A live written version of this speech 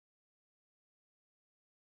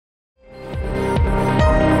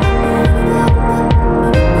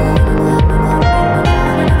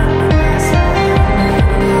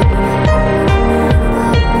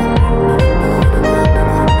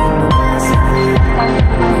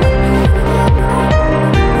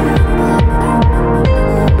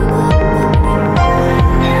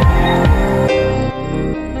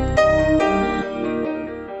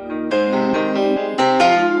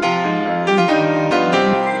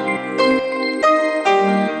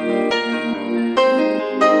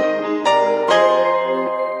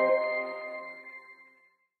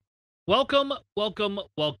Welcome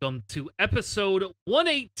to episode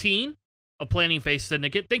 118 of Planning Phase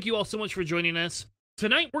Syndicate. Thank you all so much for joining us.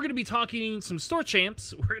 Tonight, we're going to be talking some store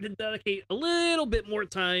champs. We're going to dedicate a little bit more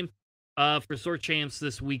time for store champs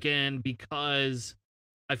this weekend because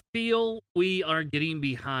I feel we are getting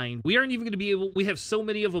behind. We aren't even going to be able, we have so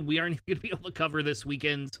many of them, we aren't even going to be able to cover this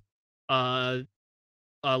weekend's London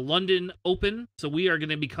Open. So we are going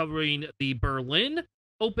to be covering the Berlin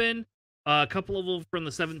Open, a couple of them from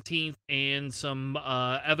the 17th, and some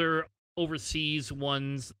other overseas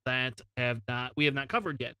ones that we have not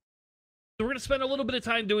covered yet. So we're going to spend a little bit of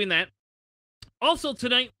time doing that. Also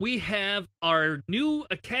tonight, we have our new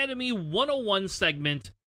Academy 101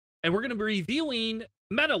 segment, and we're going to be reviewing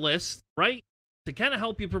meta lists, right? To kind of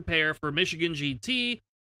help you prepare for Michigan GT,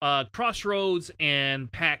 Crossroads,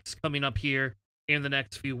 and PAX coming up here in the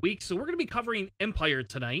next few weeks. So we're going to be covering Empire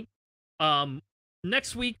tonight.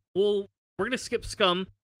 Next week, we're going to skip Scum,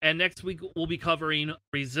 and next week we'll be covering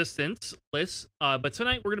Resistance lists. But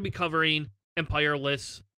tonight we're going to be covering Empire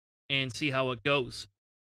lists and see how it goes.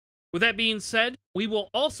 With that being said, we will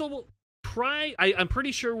also try, I'm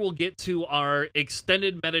pretty sure we'll get to our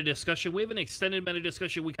extended meta discussion. We have an extended meta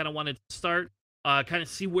discussion we kind of wanted to start, kind of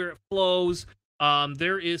see where it flows.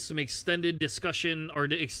 There is some extended discussion or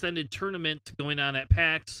the extended tournament going on at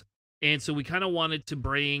PAX. And so we kind of wanted to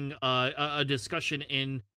bring a discussion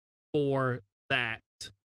in for that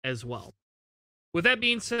as well. With that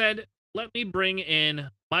being said, let me bring in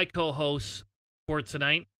my co-hosts for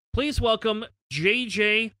tonight. Please welcome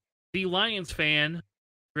JJ, the Lions fan.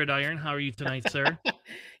 Gridiron, how are you tonight, sir?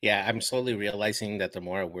 Yeah, I'm slowly realizing that the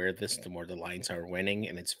more I wear this, the more the Lions are winning,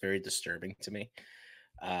 and it's very disturbing to me.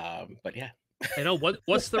 But yeah. I know.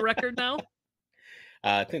 What's the record now?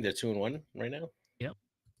 I think they're 2-1 right now. Yep.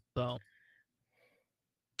 So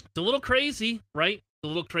it's a little crazy, right? It's a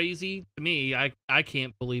little crazy to me. I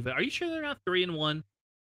can't believe it. Are you sure they're not 3-1?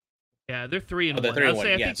 Yeah, they're 3-1. They're 3-1.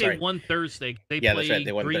 I Yeah, think they won Thursday. They that's played right.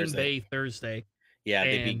 They won Green Thursday. Bay Thursday. Yeah,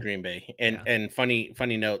 they beat Green Bay. And funny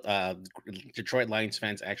note, Detroit Lions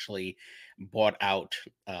fans actually bought out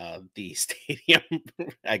the stadium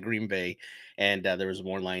at Green Bay, and there was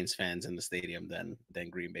more Lions fans in the stadium than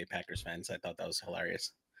Green Bay Packers fans. I thought that was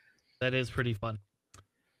hilarious. That is pretty fun.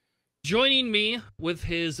 Joining me with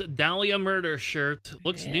his Dahlia Murder shirt,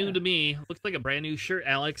 looks new to me. Looks like a brand new shirt.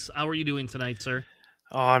 Alex, how are you doing tonight, sir?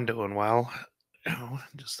 Oh, I'm doing well.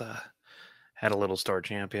 Just had a little store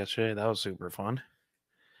champ yesterday. That was super fun.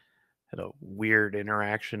 Had a weird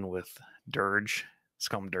interaction with Dirge,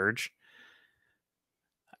 Scum Dirge.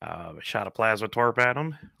 Shot a plasma torp at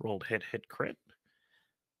him. Rolled hit, crit.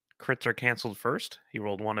 Crits are canceled first. He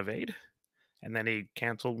rolled 1 evade. And then he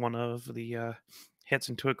canceled one of the hits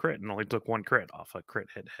into a crit and only took 1 crit off a crit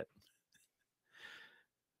hit.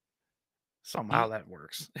 Somehow that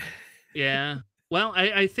works. Yeah. Well,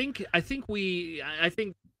 I think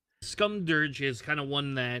Scum Dirge is kind of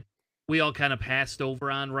one that we all kind of passed over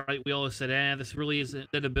on, right? We always said, this really isn't,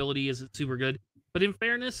 that ability isn't super good. But in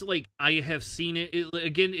fairness, like, I have seen it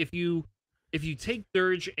again, if you take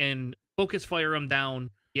Dirge and focus fire him down,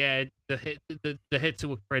 yeah, the hit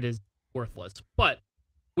to a crit is worthless. But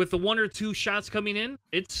with the 1 or 2 shots coming in,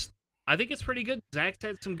 I think it's pretty good. Zach's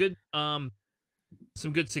had some good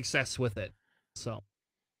success with it. So,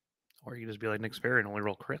 or you just be like Nick Sperry and only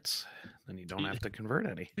roll crits. Then you don't have to convert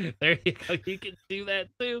any. There you go. You can do that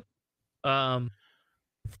too. Fun.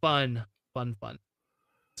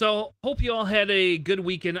 So, hope you all had a good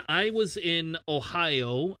weekend. I was in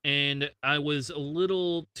Ohio, and I was a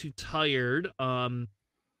little too tired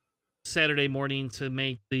Saturday morning to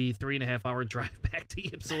make the 3.5-hour drive back to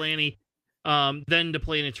Ypsilanti, then to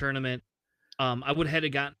play in a tournament. I would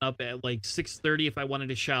have gotten up at like 6:30 if I wanted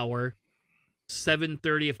to shower,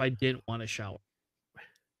 7:30 if I didn't want to shower.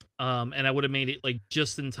 And I would have made it like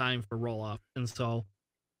just in time for roll off. And so,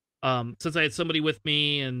 since I had somebody with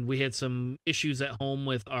me and we had some issues at home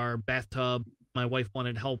with our bathtub my wife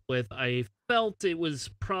wanted help with, I felt it was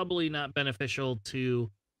probably not beneficial to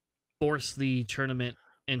force the tournament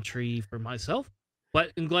entry for myself.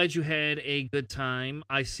 But I'm glad you had a good time.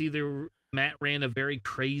 I see Matt ran a very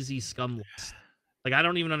crazy Scum list. Like, I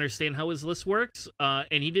don't even understand how his list works.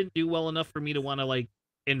 And he didn't do well enough for me to want to like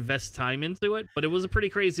invest time into it, but it was a pretty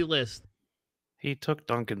crazy list. He took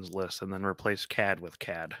Duncan's list and then replaced CAD with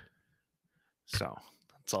CAD. So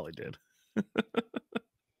that's all he did.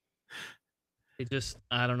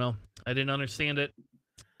 I don't know. I didn't understand it.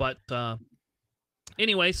 But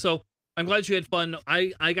anyway, so I'm glad you had fun.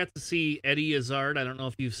 I got to see Eddie Izzard. I don't know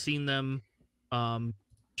if you've seen them.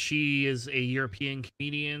 She is a European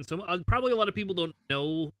comedian, so probably a lot of people don't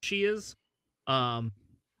know who she is. But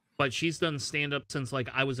but she's done stand up since like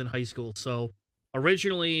I was in high school. So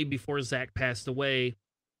originally, before Zach passed away,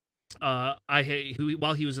 while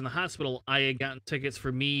he was in the hospital, I had gotten tickets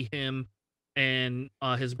for me, him, and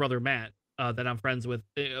his brother Matt, that I'm friends with,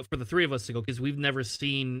 for the three of us to go, because we've never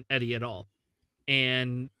seen Eddie at all.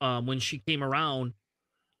 And when she came around,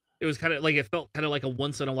 it was kind of like, it felt kind of like a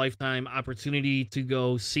once in a lifetime opportunity to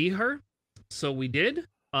go see her. So we did.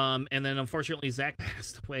 And then unfortunately Zach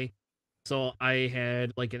passed away. So I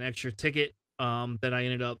had like an extra ticket that I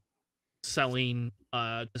ended up selling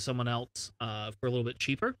to someone else for a little bit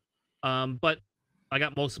cheaper. But I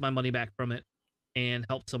got most of my money back from it and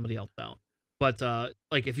helped somebody else out. But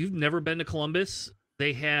like, if you've never been to Columbus,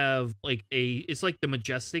 they have like it's like the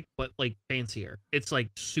Majestic, but like fancier. It's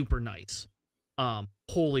like super nice.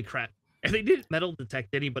 Holy crap. And they didn't metal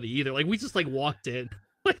detect anybody either. Like, we just like walked in.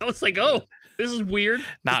 Like, I was like, oh, this is weird.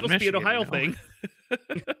 Not it's supposed Michigan, to be an Ohio you know? thing.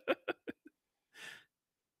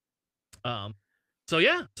 So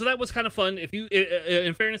yeah, so that was kind of fun. If you,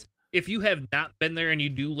 in fairness, if you have not been there and you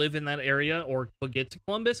do live in that area or could get to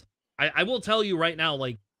Columbus, I will tell you right now,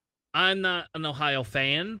 like, I'm not an Ohio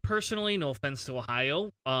fan personally. No offense to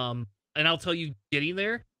Ohio. And I'll tell you, getting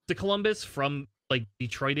there to Columbus from like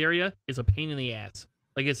Detroit area is a pain in the ass.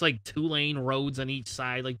 Like, it's like 2-lane roads on each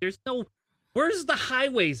side. Like, where's the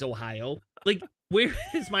highways, Ohio? Like, where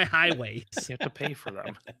is my highways? You have to pay for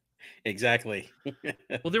them. Exactly.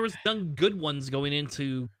 Well, there was some good ones going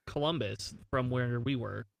into Columbus from where we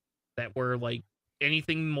were that were like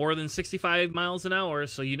anything more than 65 miles an hour.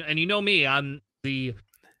 So, and you know me, I'm the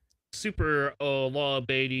super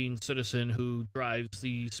law-abiding citizen who drives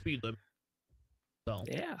the speed limit. So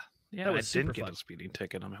Yeah. Yeah, that was I super did get fun. a speeding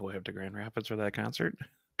ticket on my way up to Grand Rapids for that concert.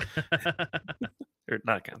 Or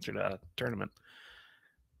not concert, tournament.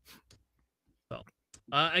 So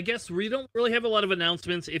I guess we don't really have a lot of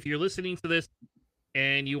announcements. If you're listening to this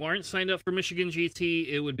and you aren't signed up for Michigan GT,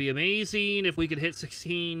 it would be amazing if we could hit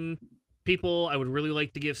 16 people. I would really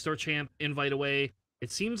like to give Store Champ invite away.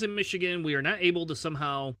 It seems in Michigan we are not able to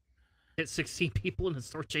somehow hit 16 people in the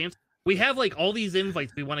Store Champs. We have like all these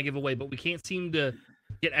invites we want to give away, but we can't seem to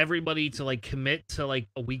get everybody to like commit to like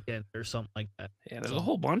a weekend or something like that. Yeah, there's a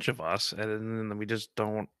whole bunch of us, and then we just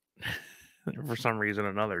don't, for some reason or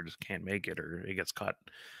another, just can't make it, or it gets cut.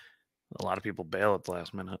 A lot of people bail at the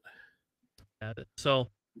last minute. So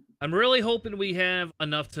I'm really hoping we have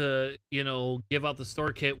enough to, give out the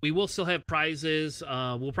store kit. We will still have prizes.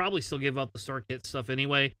 We'll probably still give out the store kit stuff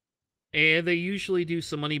anyway. And they usually do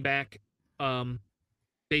some money back,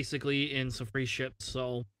 basically in some free ships.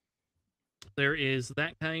 So there is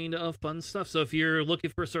that kind of fun stuff. So if you're looking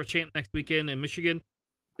for a Store Champ next weekend in Michigan,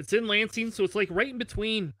 it's in Lansing. So it's like right in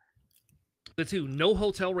between the two. No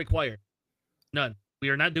hotel required. None. We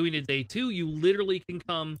are not doing a day 2. You literally can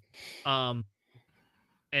come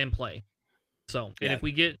and play. So, and if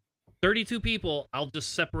we get 32 people, I'll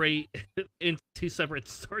just separate into 2 separate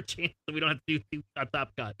Store Champs, so we don't have to do 2 on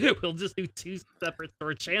Top Gun. We'll just do 2 separate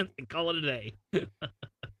Store Champs and call it a day.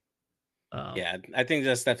 Yeah, I think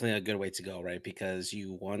that's definitely a good way to go, right? Because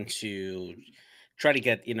you want to try to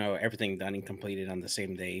get everything done and completed on the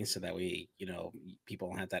same day, so that way people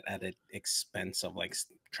don't have that added expense of like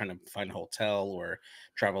trying to find a hotel or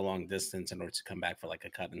travel a long distance in order to come back for like a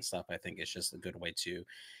cut and stuff. I think it's just a good way to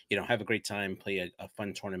have a great time, play a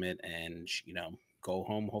fun tournament, and go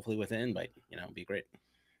home hopefully with an invite. Be great.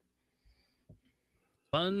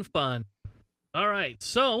 Fun. All right,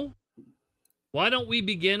 so why don't we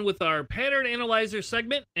begin with our pattern analyzer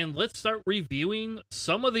segment, and let's start reviewing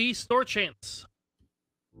some of these Store Champs.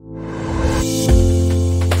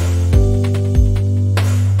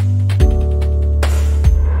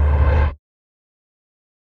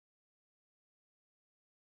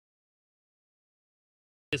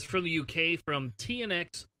 Is from the UK, from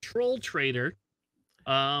TNX Troll Trader.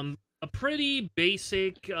 A pretty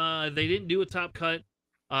basic. They didn't do a top cut.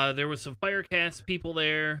 There was some Firecast people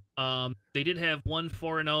there. They did have 1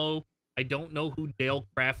 4-0. I don't know who Dale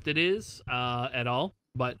Crafted is at all,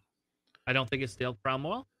 but I don't think it's Dale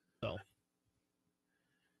Cromwell. So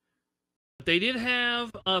they did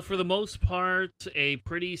have, for the most part, a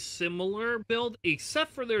pretty similar build,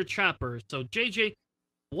 except for their choppers. So JJ,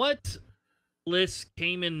 what list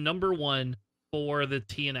came in number 1 for the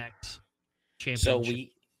TNX championship? So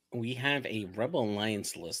we have a Rebel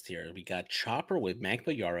Alliance list here. We got Chopper with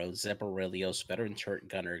Magpa Yarrow, Zeparelios, Veteran Turret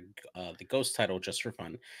Gunner, the Ghost title just for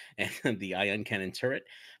fun, and the Ion Cannon Turret.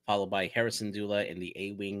 followed by Harrison Dula in the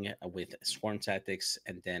A Wing with Swarm Tactics.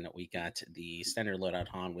 And then we got the standard loadout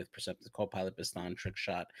Han with Perceptive Copilot, Baston, Trick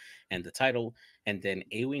Shot, and the title. And then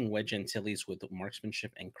A Wing Wedge Antilles with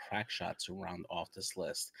Marksmanship and Crack Shot to round off this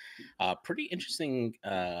list. Pretty interesting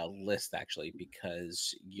list, actually,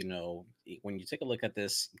 because, when you take a look at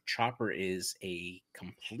this, Chopper is a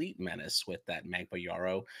complete menace with that Magba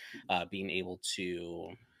Yarrow, being able to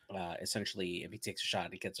essentially, if he takes a shot,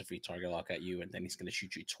 he gets a free target lock at you, and then he's going to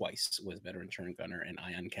shoot you twice with Veteran Turn Gunner and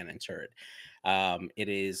Ion Cannon Turret. It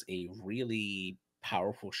is a really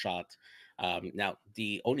powerful shot. Now,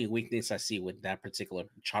 the only weakness I see with that particular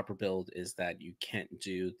Chopper build is that you can't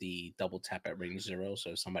do the double tap at range 0. So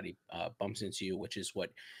if somebody bumps into you, which is what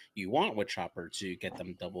you want with Chopper to get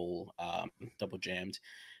them double jammed,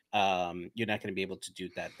 you're not going to be able to do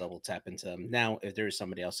that double tap into them. Now, if there is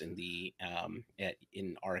somebody else in the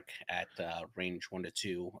in arc at range 1 to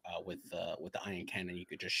 2 with the iron cannon, you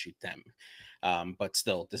could just shoot them. But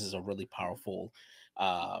still, this is a really powerful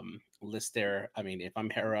list there. I mean, if I'm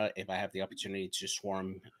Hera, if I have the opportunity to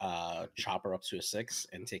swarm Chopper up to a 6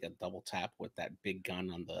 and take a double tap with that big gun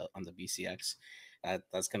on the BCX,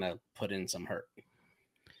 that's gonna put in some hurt.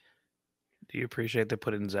 Do you appreciate they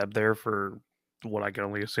put in Zeb there for what I can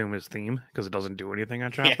only assume is theme, because it doesn't do anything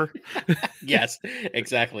on Chopper? Yeah. Yes,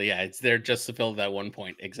 exactly. Yeah, it's there just to fill that one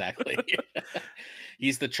point. Exactly.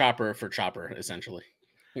 He's the Chopper for Chopper, essentially.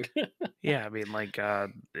 Yeah, I mean, like,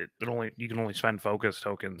 you can only spend focus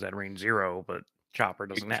tokens at range 0, but Chopper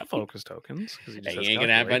doesn't have focus tokens because he just Hey, has you ain't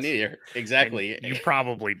gonna have calculates. fun either. Exactly. And you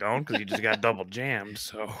probably don't because you just got double jammed.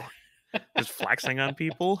 So just flexing on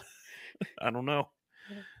people, I don't know.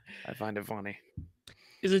 I find it funny.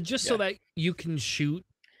 Is it just so that you can shoot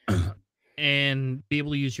and be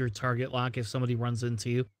able to use your target lock if somebody runs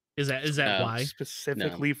into you? Is that why?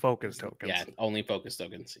 Specifically focus tokens. Yeah, only focus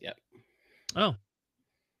tokens. Yep. Oh,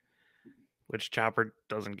 which Chopper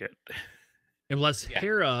doesn't get. Unless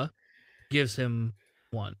Hera gives him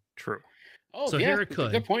one. True. Oh, so Hera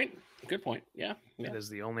could. Good point. Good point. Yeah. It is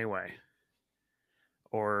the only way.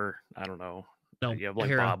 Or, I don't know. No, you have like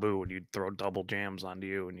Hera. Babu and you throw double jams onto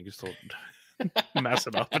you and you can still mess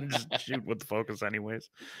it up and just shoot with the focus anyways.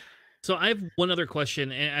 So I have one other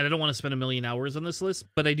question, and I don't want to spend a million hours on this list,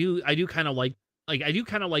 but I do kind of like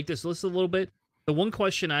this list a little bit. The one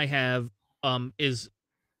question I have is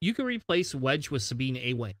you can replace Wedge with Sabine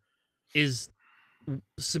A-Wing. Is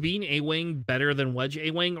Sabine A-Wing better than Wedge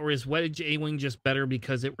A-Wing, or is Wedge A-Wing just better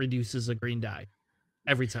because it reduces a green die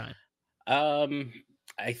every time?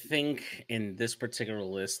 I think in this particular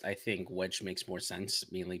list, I think Wedge makes more sense,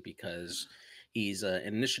 mainly because he's an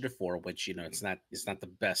initiative 4, which it's not the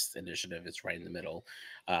best initiative. It's right in the middle.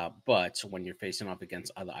 But when you're facing off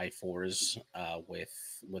against other I4s,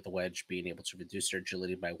 with a Wedge being able to reduce their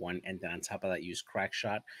agility by 1, and then on top of that use Crack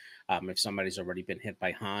Shot. If somebody's already been hit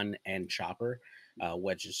by Han and Chopper,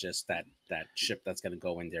 Wedge is just that ship that's going to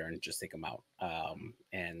go in there and just take them out,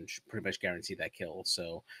 and pretty much guarantee that kill.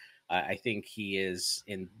 So I think he is,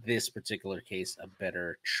 in this particular case, a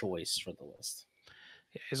better choice for the list.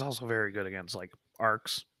 Yeah, he's also very good against like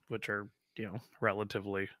arcs, which are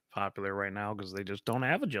relatively popular right now because they just don't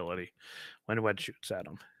have agility when Wedge shoots at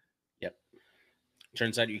them. Yep.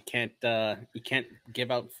 Turns out you can't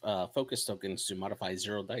give out focus tokens to modify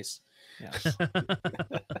 0 dice. Yes.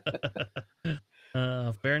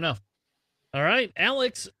 Fair enough. All right,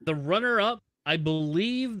 Alex, the runner-up. I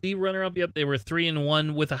believe the runner-up. Yep, they were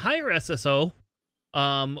 3-1 with a higher SSO.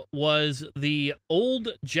 Was the old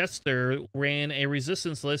Jester ran a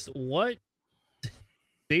resistance list? What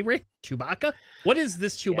they ran Chewbacca? What is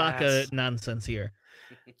this Chewbacca nonsense here?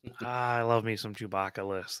 I love me some Chewbacca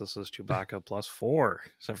lists. This is Chewbacca +4,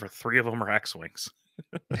 except for 3 of them are X-Wings,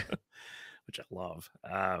 which I love.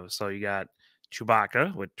 So you got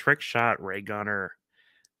Chewbacca with Trick Shot, Ray Gunner,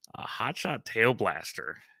 Hot Shot Tail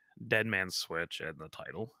Blaster, Dead Man Switch, and the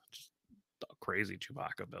title. Just a crazy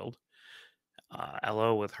Chewbacca build.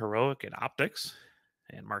 Elo with Heroic and Optics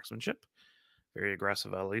and Marksmanship. Very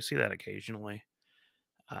aggressive Elo. You see that occasionally.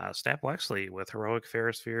 Stap Wexley with Heroic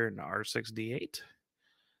Ferrosphere and R6D8.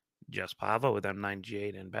 Jess Pava with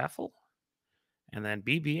M9G8 and Baffle. And then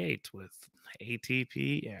BB8 with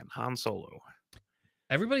ATP and Han Solo.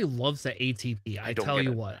 Everybody loves the ATP. I tell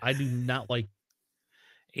you what, I do not like.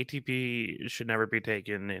 ATP should never be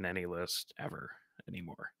taken in any list ever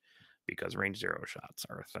anymore because range 0 shots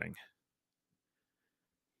are a thing.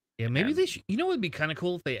 Yeah, maybe they should. It would be kind of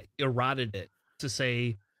cool if they eroded it to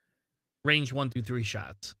say range 1 through 3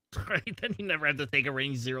 shots, right? Then you never have to take a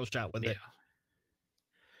range 0 shot with it.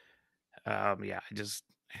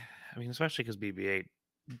 Especially because BB-8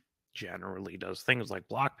 generally does things like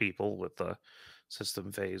block people with the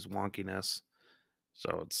system phase wonkiness.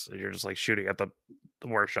 So you're just like shooting at the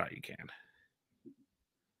worst shot you can.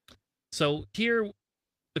 So here,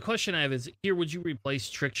 the question I have is: here, would you replace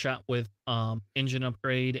trick shot with engine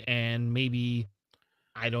upgrade and maybe,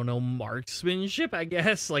 I don't know, marksmanship? I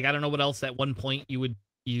guess. Like, I don't know what else at one point you would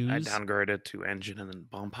use. I downgrade it to engine and then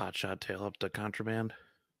bump hot shot tail up to contraband.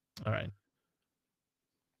 All right.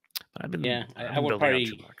 But I've been I would probably.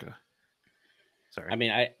 Chewbacca. Sorry. I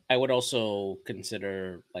mean, I would also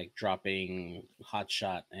consider like dropping hot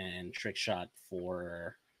shot and trick shot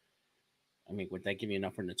for. I mean, would that give you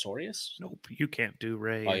enough for Notorious? Nope, you can't do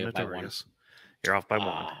Ray Oh, and you're by one. Notorious. You're off by one.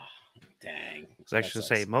 Ah, dang. Because I should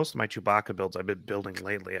say, most of my Chewbacca builds I've been building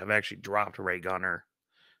lately, I've actually dropped Ray Gunner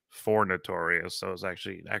for Notorious, so it's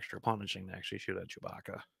actually extra punishing to actually shoot at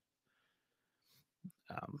Chewbacca.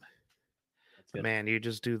 But man, you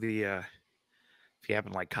just do the if you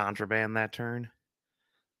happen to like contraband that turn,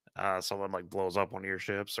 someone like blows up one of your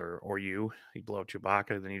ships, or you blow up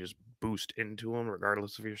Chewbacca, then you just boost into him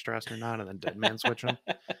regardless if you're stressed or not, and then dead man switch him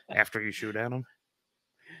after you shoot at him.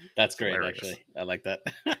 That's great, hilarious. Actually. I like that.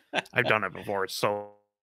 I've done it before. It's so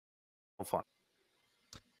fun.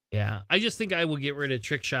 Yeah, I just think I will get rid of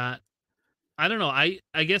trick shot. I don't know. I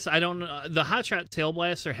guess I don't know. The hot shot tail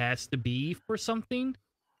blaster has to be for something.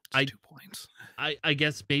 It's 2 points. I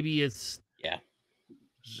guess maybe it's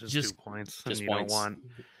just 2 points. Just and you points. Don't want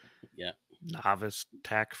novice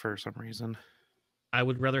tech for some reason. I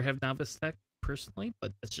would rather have novice tech personally,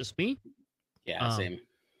 but that's just me. Yeah, same.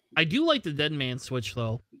 I do like the dead man switch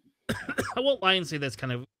though. I won't lie and say that's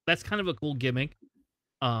kind of a cool gimmick.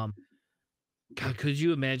 God, could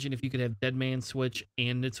you imagine if you could have dead man switch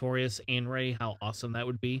and Notorious and Ray? How awesome that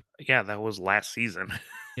would be. Yeah, that was last season.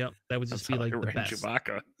 Yep, that would just be like the best.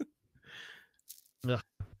 Chewbacca. All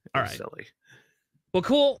right. Silly. Well,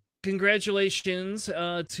 cool. Congratulations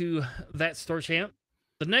to that store champ.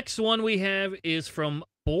 The next one we have is from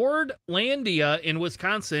Boardlandia in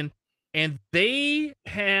Wisconsin, and they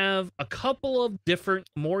have a couple of different,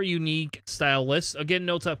 more unique style lists. Again,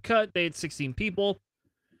 no tough cut. They had 16 people.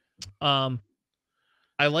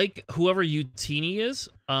 I like whoever Utini is.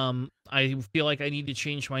 I feel like I need to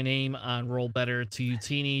change my name on Roll Better to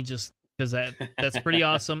Utini just because that's pretty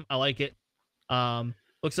awesome. I like it.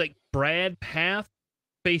 Looks like Brad Path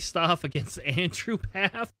faced off against Andrew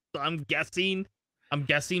Path. So I'm guessing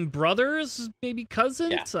brothers, maybe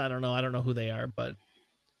cousins. Yeah. I don't know who they are, but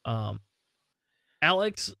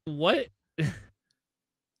Alex, what?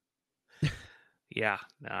 Yeah,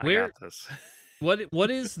 no, I got this. What is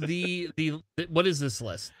what is this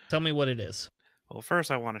list? Tell me what it is. Well, first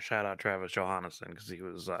I want to shout out Travis Johannesson because he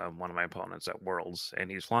was one of my opponents at Worlds, and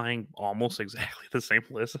he's flying almost exactly the same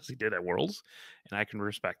list as he did at Worlds, and I can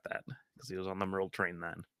respect that because he was on the Merle train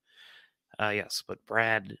then. Yes, but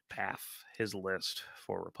Brad Path, his list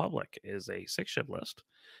for Republic is a 6-ship list.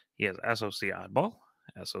 He has SOC Oddball,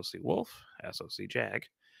 SOC Wolf, SOC Jag,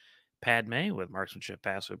 Padme with marksmanship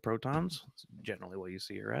passive protons, generally what you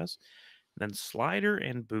see her as. Then Slider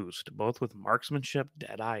and Boost, both with marksmanship,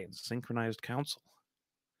 Deadeye, and synchronized council.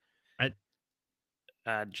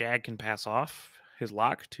 Jag can pass off his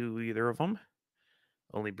lock to either of them.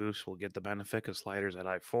 Only Boost will get the benefit because Slider's at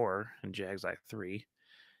I4 and Jag's I3.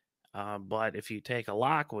 But if you take a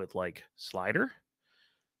lock with like Slider,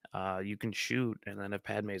 you can shoot, and then if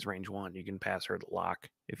Padme's range 1, you can pass her the lock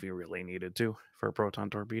if you really needed to for a proton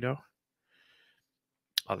torpedo.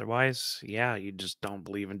 Otherwise, yeah, you just don't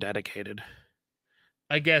believe in dedicated.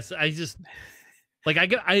 I guess I just like I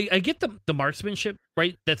get the marksmanship,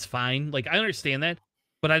 right? That's fine. Like I understand that,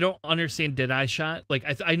 but I don't understand Deadeye shot. Like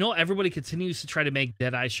I know everybody continues to try to make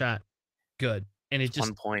Deadeye shot good, and it's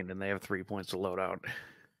just 1 point, and they have 3 points to load out.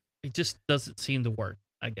 It just doesn't seem to work,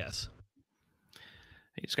 I guess.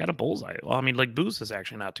 He's got a bullseye. Well, I mean, like Boost is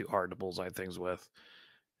actually not too hard to bullseye things with,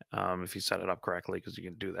 if you set it up correctly, because you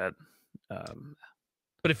can do that.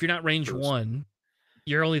 But if you're not range Boost 1,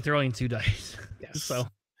 you're only throwing 2 dice. Yes. So,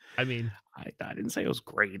 I mean, I didn't say it was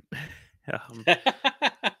great. I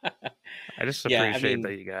just appreciate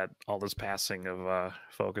that you got all this passing of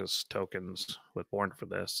focus tokens with Born for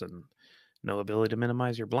this, and no ability to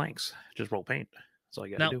minimize your blanks. Just roll paint. That's all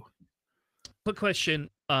you got to do. Quick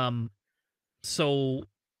question. So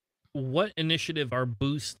what initiative are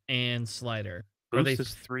Boost and Slider? Boost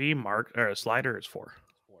is 3, Slider is 4.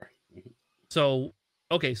 So,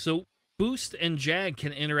 okay, so Boost and Jag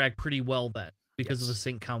can interact pretty well then because of the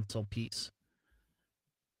sync council piece.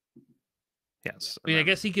 Yes. I mean, I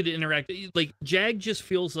guess he could interact. Like, Jag just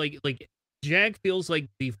feels like Jag feels like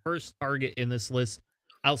the first target in this list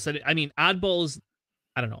outside. I mean, Oddball is,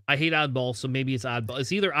 I don't know. I hate Oddball, so maybe it's Oddball.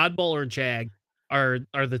 It's either Oddball or Jag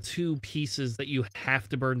are the two pieces that you have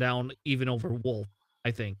to burn down even over Wolf,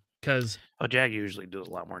 I think. Because Jag usually does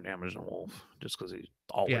a lot more damage than Wolf, just because he yeah.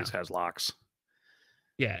 always has locks.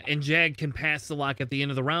 Yeah, and Jag can pass the lock at the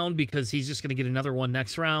end of the round because he's just going to get another one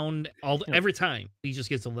next round. Every time he just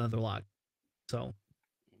gets another lock. So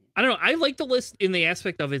I don't know. I like the list in the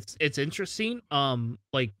aspect of it's interesting.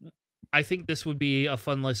 Like I think this would be a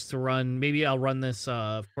fun list to run. Maybe I'll run this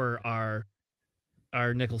for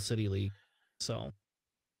our Nickel City League. So I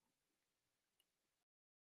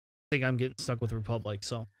think I'm getting stuck with Republic.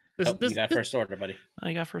 So you got first order, buddy.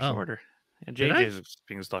 I got first order. And Did I? JJ's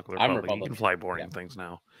being stuck with I'm Republic. You Republic. can fly boring things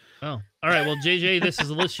now. Oh, all right. Well, JJ, this is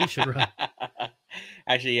a list you should run.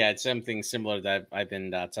 Actually, yeah, it's something similar that I've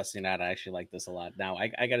been testing out. I actually like this a lot. Now,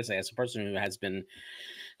 I got to say, as a person who has been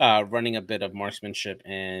running a bit of marksmanship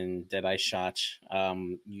and Deadeye shot,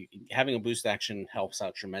 having a boost action helps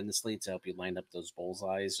out tremendously to help you line up those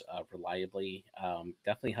bullseyes reliably.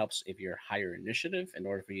 Definitely helps if you're higher initiative in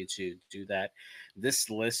order for you to do that. This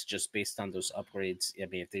list, just based on those upgrades, I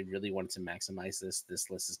mean, if they really wanted to maximize this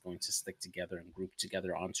list is going to stick together and group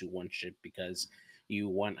together onto one ship because you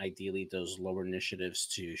want ideally those lower initiatives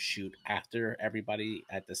to shoot after everybody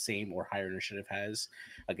at the same or higher initiative has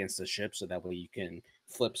against the ship, so that way you can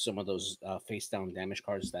flip some of those face down damage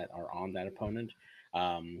cards that are on that opponent.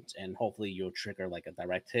 And hopefully you'll trigger like a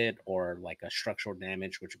direct hit or like a structural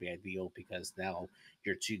damage, which would be ideal because now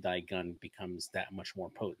your 2-die gun becomes that much more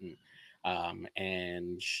potent.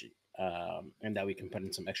 And that we can put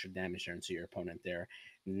in some extra damage there into your opponent there.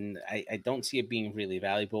 I don't see it being really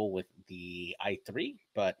valuable with the I3,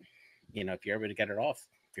 but if you're able to get it off,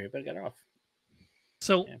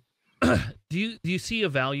 So, yeah. do you see a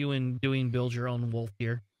value in doing build your own Wolf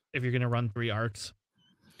here if you're going to run 3 arcs?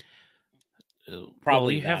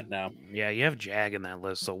 Probably not. No. Yeah, you have Jag in that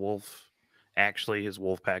list, so Wolf actually his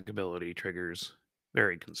Wolf Pack ability triggers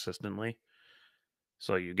very consistently.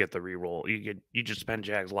 So you get the reroll. You just spend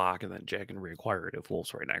Jag's lock, and then Jag can reacquire it if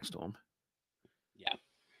Wolf's right next to him. Yeah,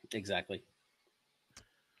 exactly.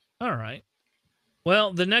 All right.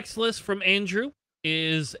 Well, the next list from Andrew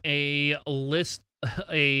is a list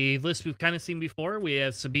we've kind of seen before. We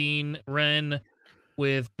have Sabine Wren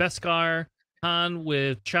with Beskar, Han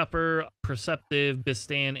with Chopper, Perceptive,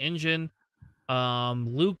 Bistan Engine,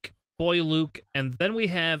 Luke, Boy Luke, and then we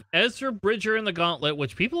have Ezra Bridger in the Gauntlet,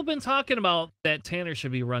 which people have been talking about that Tanner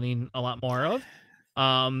should be running a lot more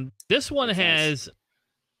of. This one has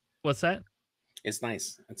what's that? It's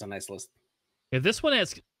nice. It's a nice list. Yeah, this one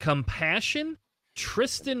has Compassion,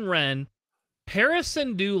 Tristan Wren, Paris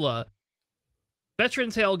Syndulla, Veteran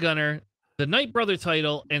Tail Gunner, the Night Brother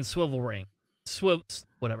title, and Swivel Ring.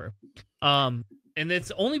 Whatever. And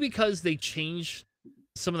it's only because they changed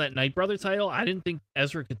some of that Night Brother title. I didn't think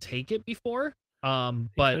Ezra could take it before.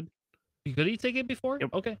 But could he take it before?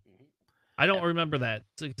 Yep. Okay. I don't remember that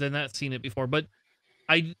because I've not seen it before. But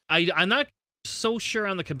I'm not so sure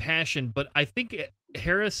on the Compassion, but I think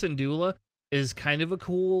Hera Syndulla is kind of a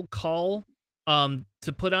cool call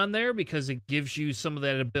to put on there because it gives you some of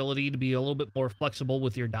that ability to be a little bit more flexible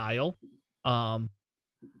with your dial.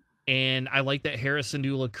 And I like that Hera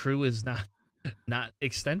Syndulla crew is not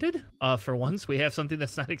extended. For once, we have something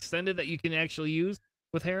that's not extended that you can actually use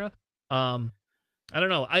with Hera. I don't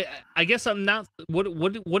know. I guess I'm not.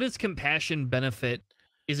 What is Compassion benefit?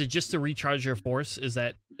 Is it just to recharge your force? Is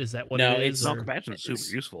that what it is? No, Compassion is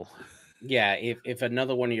super useful. Yeah, if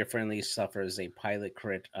another one of your friendlies suffers a pilot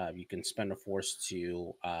crit, you can spend a force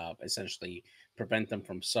to essentially prevent them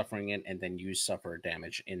from suffering it, and then you suffer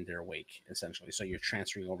damage in their wake, essentially. So you're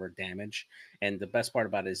transferring over damage, and the best part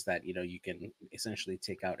about it is that you can essentially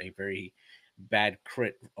take out a very bad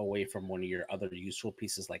crit away from one of your other useful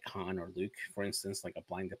pieces like Han or Luke, for instance. Like a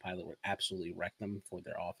blinded pilot would absolutely wreck them for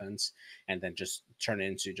their offense, and then just turn it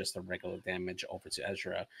into just a regular damage over to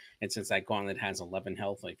Ezra. And since that gauntlet has 11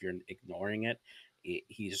 health, like if you're ignoring it,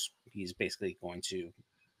 he's basically going to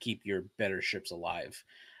keep your better ships alive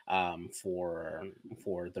for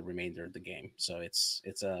the remainder of the game. So it's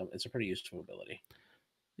a pretty useful ability.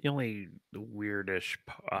 The only weirdish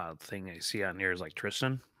thing I see on here is like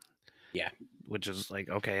Tristan. Yeah. Which is like,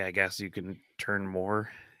 okay, I guess you can turn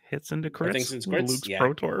more hits into crits. Things into crits? Luke's Yeah.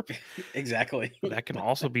 Pro Torp. Exactly. That can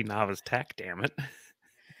also be novice tech, damn it.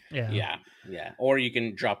 Yeah. Or you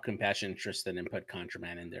can drop Compassion Tristan and put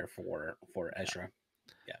Contraman in there for Ezra.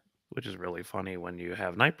 Yeah. Which is really funny when you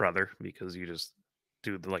have Night Brother, because you just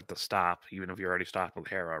do the stop, even if you're already stopped with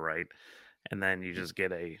Hera, right? And then you just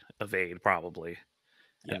get a evade probably,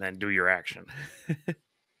 and then do your action.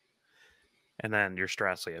 And then your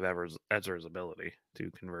stress, you have Ezra's ability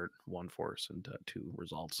to convert one force into 2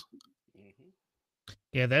 results. Mm-hmm.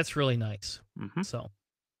 Yeah, that's really nice. Mm-hmm. So,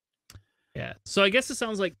 yeah. So I guess it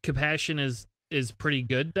sounds like compassion is pretty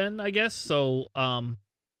good then, I guess. So, I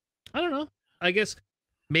don't know. I guess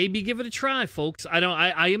maybe give it a try, folks.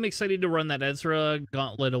 I am excited to run that Ezra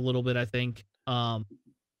gauntlet a little bit, I think.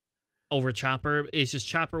 Over Chopper. It's just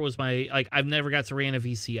Chopper was my like I've never got to ran a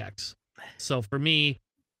VCX. So for me,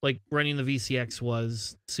 like running the VCX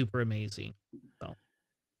was super amazing. So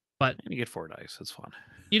but And you get 4 dice. It's fun.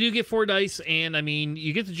 you do get 4 dice, and I mean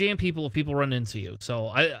you get to jam people if people run into you. So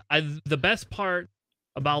I the best part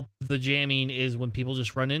about the jamming is when people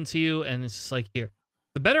just run into you and it's just like here.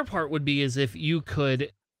 The better part would be is if you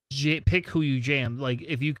could pick who you jam. Like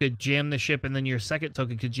if you could jam the ship and then your second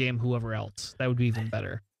token could jam whoever else. That would be even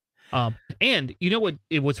better. And you know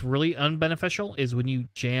what's really unbeneficial is when you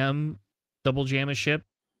double jam a ship,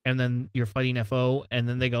 and then you're fighting FO, and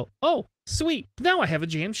then they go, "Oh, sweet! Now I have a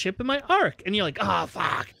jam ship in my arc," and you're like, "Oh,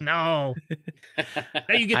 fuck, no!"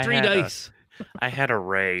 Now you get 3 dice. I had a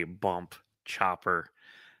Ray bump Chopper,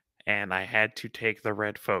 and I had to take the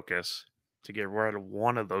red focus to get rid of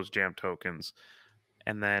one of those jam tokens,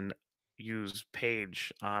 and then use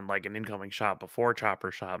Page on like an incoming shot before Chopper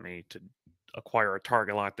shot me to acquire a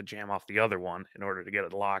target lock to jam off the other one in order to get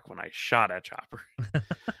it locked when I shot at Chopper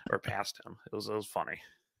or past him. It was funny.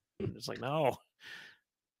 It's like, no.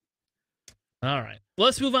 All right,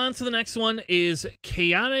 let's move on to the next one. Is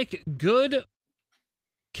Chaotic Good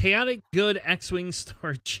X-Wing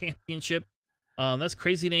Store Championship. That's a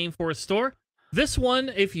crazy name for a store. This one,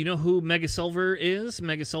 if you know who Mega Silver is,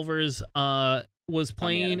 Mega Silver's was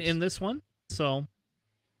playing in this one, so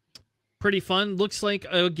pretty fun. Looks like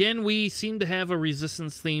again we seem to have a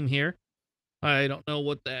resistance theme here. I don't know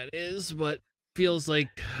what that is, but feels like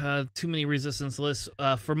too many resistance lists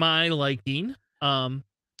for my liking.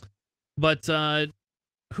 But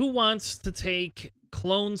who wants to take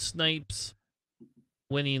Clone Snipe's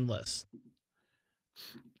winning list?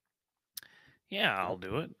 Yeah, I'll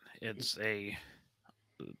do it. It's a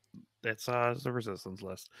the resistance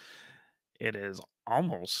list. It is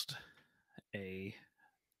almost a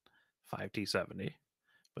 5T70,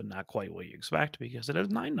 but not quite what you expect because it has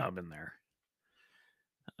 9 nub in there.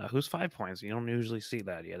 Who's 5 points? You don't usually see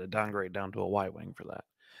that. You had to downgrade down to a Y-Wing for that.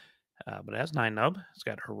 But it has 9 nub. It's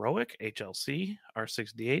got Heroic, HLC,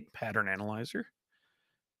 R6D8, Pattern Analyzer.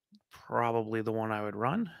 Probably the one I would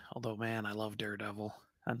run. Although, man, I love Daredevil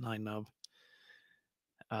at 9 nub.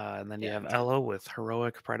 And then you have Elo with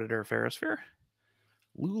Heroic, Predator, Ferrosphere.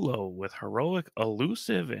 Lulo with Heroic,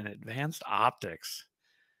 Elusive, and Advanced Optics.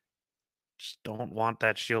 Just don't want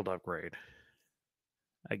that shield upgrade,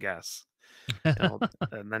 I guess.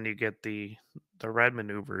 And then you get the red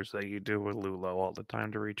maneuvers that you do with Lulo all the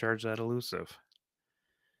time to recharge that Elusive.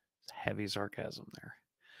 It's heavy sarcasm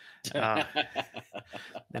there.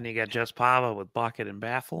 Then you get Just Pava with Bucket and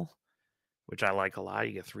Baffle, which I like a lot.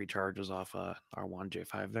 You get 3 charges off R1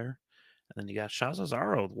 J5 there. And then you got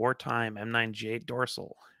Shazazaro with Wartime M9G8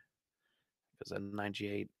 Dorsal, because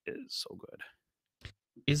M9G8 is so good.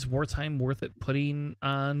 Is Wartime worth it putting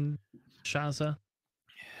on Shaza?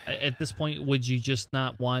 At this point, would you just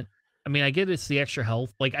not want... I mean, I get it's the extra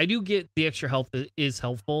health. Like, I do get the extra health is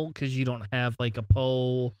helpful because you don't have, like, a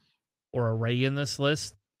Poe or a Ray in this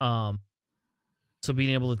list. So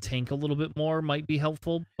being able to tank a little bit more might be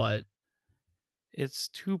helpful, but... It's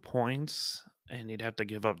 2 points, and you'd have to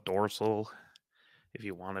give up Dorsal if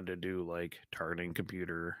you wanted to do, like, targeting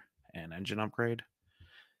computer and engine upgrade.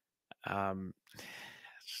 It's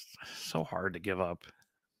so hard to give up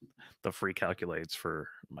the free calculates for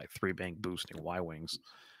my 3 bank boosting Y-Wings.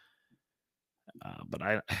 But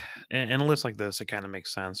in a list like this, it kind of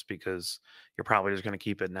makes sense because you're probably just going to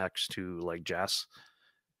keep it next to like Jess.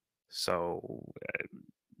 So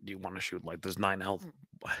do you want to shoot like this 9 health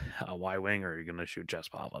Y-Wing, or are you going to shoot Jess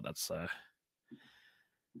Pava? That's you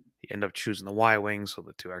end up choosing the Y-Wing, so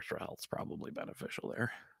the 2 extra health's probably beneficial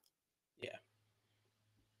there. Yeah.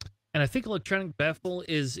 And I think Electronic Baffle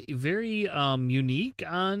is very unique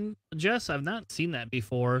on Jess. I've not seen that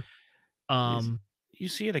before. You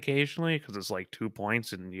see it occasionally because it's like 2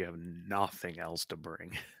 points and you have nothing else to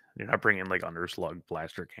bring. You're not bringing like Underslug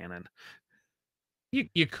Blaster Cannon.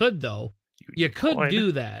 You could, though. You could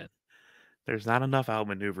do that. There's not enough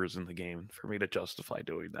outmaneuvers in the game for me to justify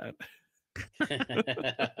doing that.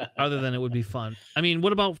 Other than it would be fun. I mean,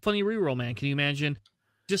 what about Funny Reroll Man? Can you imagine?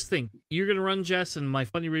 Just think, you're going to run Jess, and my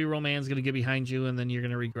Funny Reroll Man's going to get behind you, and then you're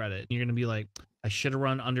going to regret it. You're going to be like, I should have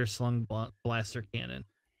run Underslung Blaster Cannon.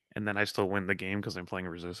 And then I still win the game because I'm playing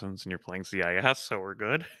Resistance, and you're playing CIS, so we're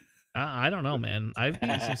good. I don't know, man. I've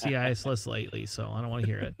been some CIS lists lately, so I don't want to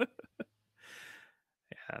hear it.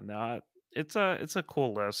 Yeah, no, it's a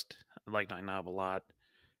cool list. I like 9 Knob a lot.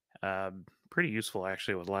 Pretty useful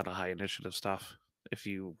actually with a lot of high initiative stuff. If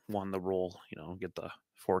you won the roll, get the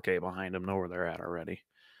 4K behind them, know where they're at already.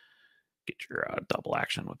 Get your double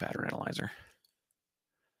action with pattern analyzer.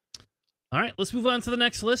 All right, let's move on to the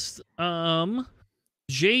next list.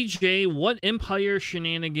 JJ, what Empire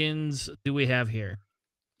shenanigans do we have here?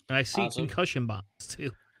 I see concussion bombs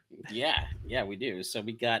too. Yeah, we do. So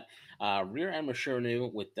we got Rear Admiral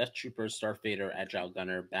Shernu with Death Trooper, Starfader, Agile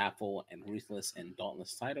Gunner, Baffle, and Ruthless and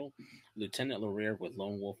Dauntless title. Lieutenant Lareer with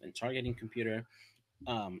Lone Wolf and Targeting Computer.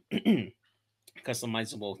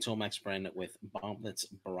 Customizable Tomax brand with bomblets,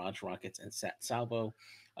 barrage rockets, and sat salvo.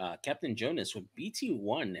 Captain Jonas with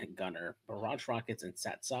BT-1 gunner, barrage rockets, and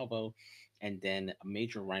sat salvo. And then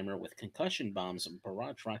Major Rhymer with concussion bombs,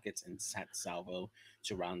 barrage rockets, and sat salvo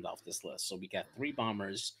to round off this list. So we got 3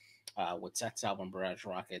 bombers with sat salvo and barrage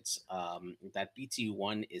rockets. That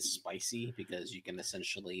BT-1 is spicy because you can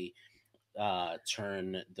essentially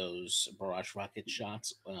turn those barrage rocket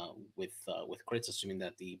shots with crits, assuming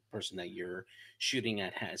that the person that you're shooting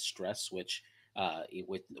at has stress, which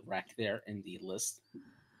with rack there in the list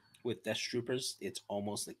with Death Troopers, it's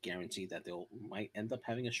almost a guarantee that they'll might end up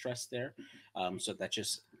having a stress there. So that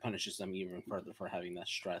just punishes them even further for having that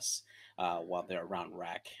stress while they're around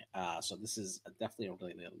rack. So this is definitely a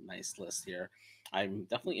really nice list here. I'm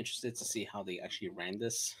definitely interested to see how they actually ran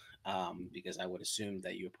this because I would assume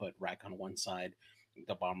that you would put rack on one side,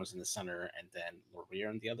 the bombers in the center, and then Lareer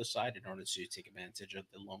on the other side in order to take advantage of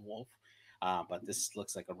the lone wolf. But this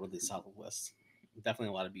looks like a really solid list. Definitely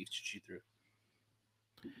a lot of beef to chew through.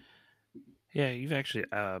 Yeah, you've actually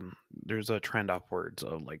there's a trend upwards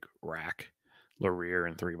of like rack, Lareer,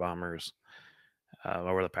 and 3 bombers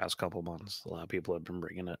over the past couple months. A lot of people have been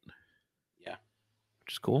bringing it. Yeah,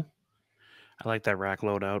 which is cool. I like that rack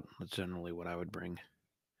loadout. That's generally what I would bring.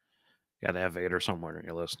 You got to have Vader somewhere in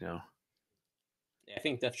your list, Yeah, I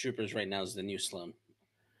think Death Troopers right now is the new Slim.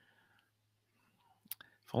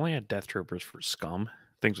 If only I had Death Troopers for Scum,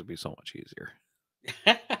 things would be so much easier.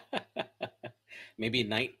 Maybe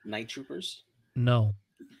Night Troopers? No.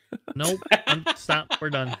 Nope. Stop.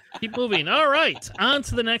 We're done. Keep moving. All right. On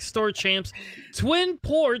to the next store, champs. Twin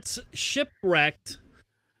Ports Shipwrecked.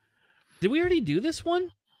 Did we already do this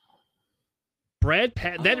one? Brad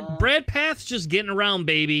Path's just getting around,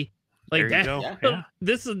 baby. Like there you that. Go. Yeah.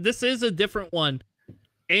 This is a different one.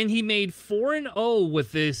 And he made 4-0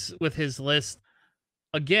 with his list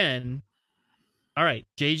again. All right,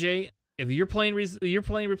 JJ, if you're playing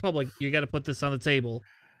Republic, you got to put this on the table.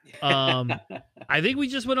 I think we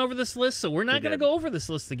just went over this list, so we're not going to go over this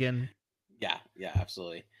list again. Yeah,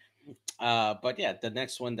 absolutely. But yeah, the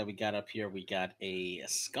next one that we got up here, we got a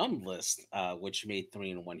Scum list, which made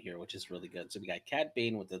 3-1 here, which is really good. So we got Cad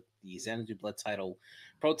Bane with the Xanadu Blood title,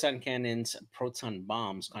 Proton Cannons, Proton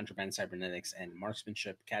Bombs, Contraband Cybernetics, and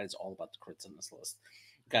Marksmanship. Cad is all about the crits on this list.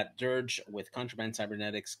 Got Dirge with Contraband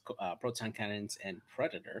Cybernetics, Proton Cannons, and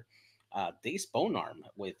Predator. Dace Bonearm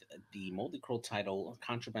with the Moldy Crow title,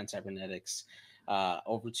 Contraband Cybernetics,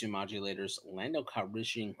 over 2 modulators, Lando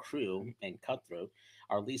Calrissian Crew, and Cutthroat.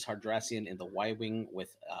 Arlise Hardrassian in the Y-Wing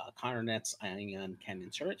with Connornet's Ion Cannon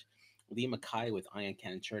Turret, Lee Mackay with Ion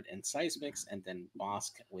Cannon Turret and Seismics, and then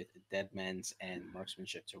Bosk with Deadman's and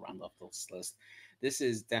Marksmanship to round off this list. This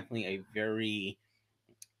is definitely a very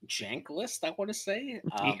jank list, I want to say,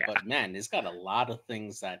 but man, it's got a lot of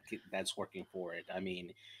things that's working for it. I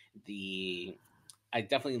mean, I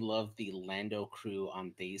definitely love the Lando crew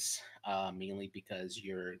on Dace, mainly because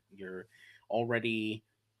you're already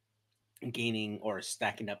gaining or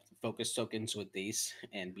stacking up focus tokens with Dace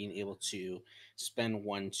and being able to spend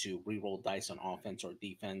 1 to reroll dice on offense or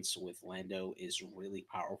defense with Lando is really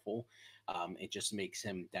powerful. It just makes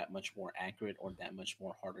him that much more accurate or that much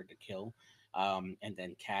more harder to kill. And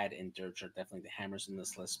then Cad and Dirge are definitely the hammers in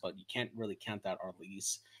this list, but you can't really count out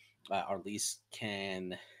Arlise. Arlise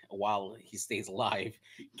can, while he stays alive,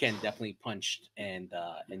 can definitely punch and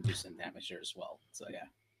do some damage there as well. So yeah.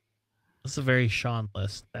 It's a very Sean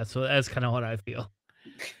list. That's kind of what I feel.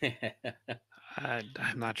 I'm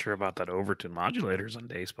not sure about that Overton modulators on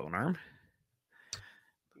Dace Bonearm.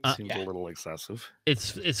 Seems a little excessive.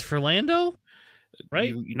 It's for Lando,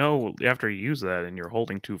 right? You after you use that and you're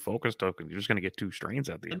holding 2 focus tokens, you're just going to get 2 strains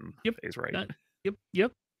at the end phase, right?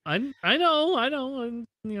 Yep. I know. I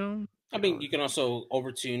mean, you can also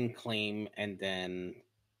overtune, claim, and then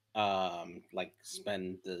like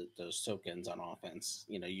spend those tokens on offense.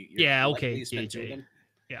 Okay, JJ.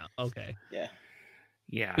 Yeah, okay.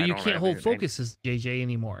 Yeah, but you can't hold focuses, JJ,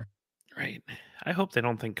 anymore. Right. I hope they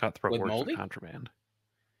don't think Cutthroat works with Contraband.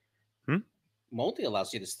 Moldy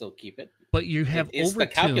allows you to still keep it, but you have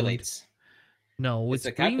overtuned. Calculates. No, It's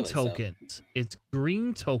it's the green calculate stuff. tokens. It's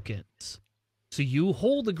green tokens. So you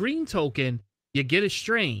hold a green token, you get a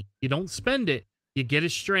strain. You don't spend it, you get a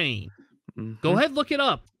strain. Go ahead, look it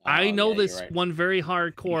up. I Oh know yeah, you're this right. one very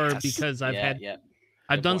hardcore Yes. because Yeah, yeah.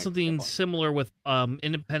 I've Good done point. Good something point. similar with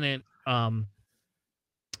independent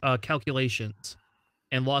calculations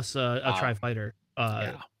and lost a Wow. tri-fighter.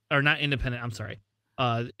 Yeah. Or not independent, I'm sorry.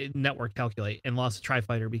 Network calculate and lost a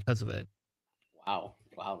tri-fighter because of it. Wow.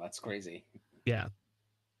 Wow, that's crazy. Yeah.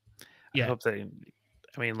 I Yeah. hope they.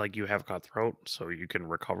 I mean, like you have cutthroat, so you can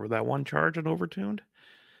recover that one charge in overtuned.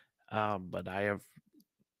 But I have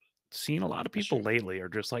seen a lot of That's people true. lately are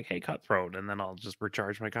just like, "Hey, cutthroat," and then I'll just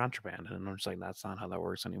recharge my contraband, and I'm just like, "That's not how that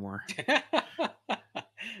works anymore."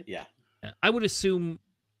 Yeah. I would assume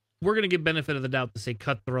we're gonna give benefit of the doubt to say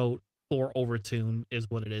cutthroat or overtune is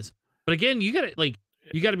what it is. But again, you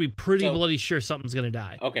gotta be pretty So bloody sure something's gonna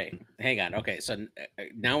die. okay, hang on. Okay, so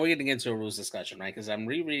now we're getting into a rules discussion, right? Because I'm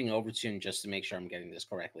rereading Overtune just to make sure I'm getting this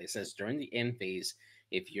correctly. It says during the end phase,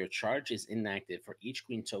 if your charge is inactive for each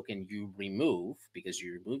green token you remove, because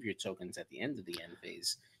you remove your tokens at the end of the end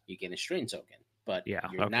phase, you get a strain token. But Yeah.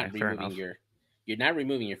 you're Okay. not Fair removing enough. you're not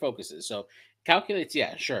removing your focuses. So calculates,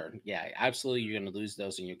 yeah, sure, yeah, absolutely, you're going to lose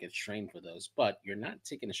those and you'll get strained for those. But you're not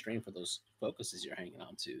taking a strain for those focuses you're hanging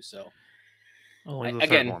on to. So Only the third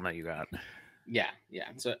again, one that you got. yeah,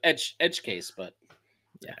 yeah. So edge case, but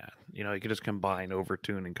yeah. Yeah. You could just combine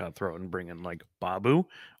overtune and cutthroat and bring in like Babu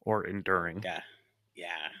or enduring. Yeah.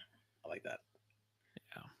 Yeah. I like that.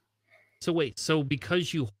 Yeah. So wait, so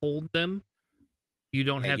because you hold them, you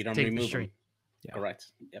don't Yeah, have you to don't take the remove strain. them. Yeah.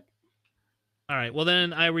 Correct. Yep. All right. Well,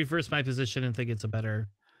 then I reverse my position and think it's better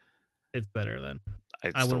then. I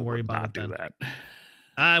still wouldn't worry would about not it do then. that.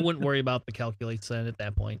 I wouldn't worry about the calculates then at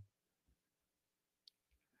that point.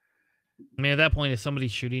 I mean, at that point, if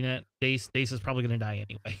somebody's shooting at Dace is probably going to die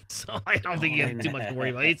anyway. So I don't think you have too much to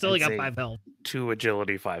worry about. It's only got 5 health. 2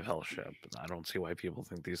 agility, 5 health ship. I don't see why people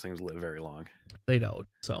think these things live very long. They don't.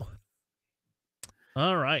 So,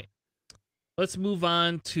 all right. Let's move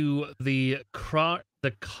on to the Krakow.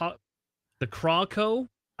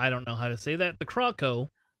 I don't know how to say that. The Krakow.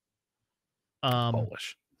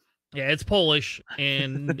 Polish. Yeah, it's Polish,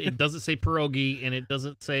 and it doesn't say pierogi, and it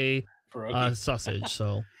doesn't say Pierogi. sausage.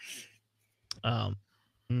 So, I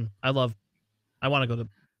want to go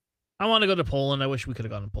to Poland. I wish we could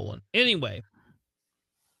have gone to Poland. Anyway,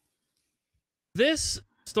 this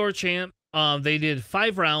store champ, they did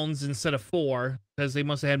 5 rounds instead of 4 because they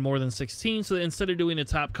must have had more than 16. So instead of doing a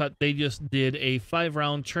top cut, they just did a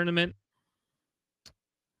 5-round tournament.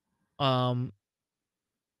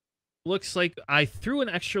 Looks like I threw an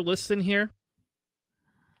extra list in here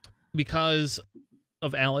because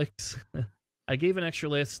of Alex. I gave an extra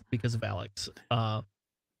list because of Alex.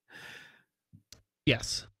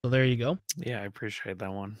 Yes. So there you go. Yeah, I appreciate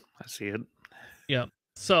that one. I see it. Yeah.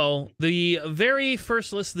 So the very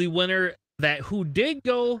first list, the winner who did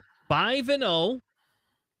go 5-0.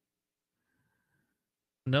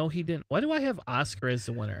 No, he didn't. Why do I have Oscar as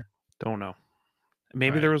the winner? Don't know.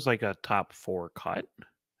 Maybe Right. there was like a top 4 cut,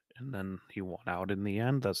 and then he won out in the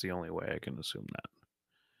end. That's the only way I can assume that.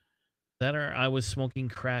 That or I was smoking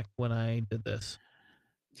crack when I did this.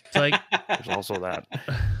 It's like There's also that.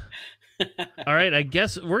 All right, I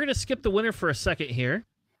guess we're gonna skip the winner for a second here.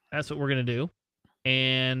 That's what we're gonna do,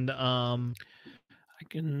 and I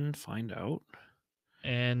can find out.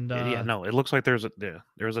 And yeah, no, it looks like there's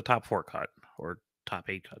a top 4 cut or top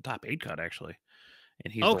 8 cut actually,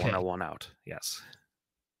 and he's the one that won out. Yes.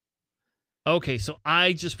 Okay, so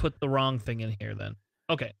I just put the wrong thing in here then.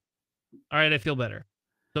 Okay, all right, I feel better.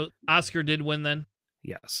 So Oscar did win then.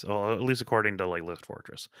 Yes, well, at least according to like List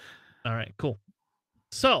Fortress. All right, cool.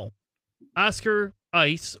 So Oscar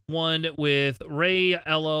Ice won with Ray,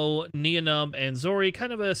 Elo, Neonum, and Zori.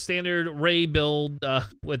 Kind of a standard Ray build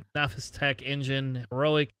with Novice Tech Engine,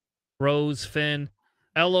 Heroic, Rose, Finn.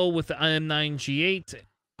 Elo with the M9G8,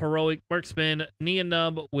 Heroic Marksman.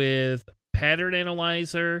 Neonum with Pattern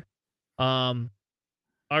Analyzer,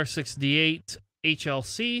 R6D8,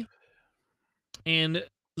 HLC. And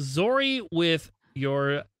Zori with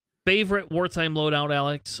your favorite wartime loadout,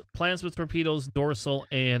 Alex, Plasma Torpedoes, Dorsal,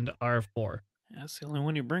 and R4. That's the only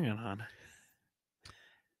one you're bringing on.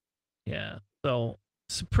 Yeah. So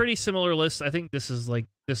it's a pretty similar list. I think this is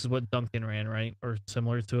what Duncan ran, right? Or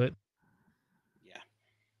similar to it. Yeah.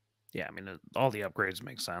 Yeah, I mean, all the upgrades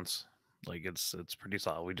make sense. Like it's pretty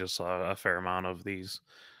solid. We just saw a fair amount of these.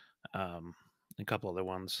 A couple other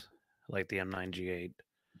ones like the M9G8.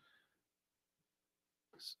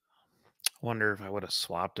 Wonder if I would have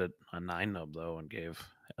swapped it a 9 nub though and gave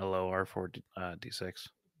LO R4 D6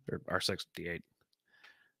 or R6 D8.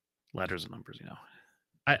 letters and numbers, you know.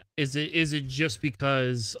 Is it just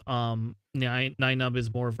because nine nub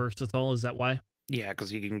is more versatile? Is that why? Yeah,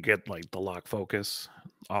 because you can get like the lock focus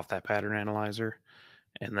off that pattern analyzer,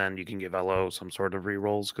 and then you can give LO some sort of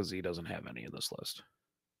rerolls because he doesn't have any in this list.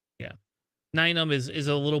 Yeah. Nine is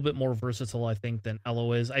a little bit more versatile, I think, than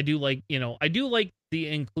Elo is. I do like the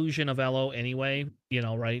inclusion of Elo anyway,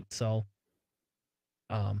 right? So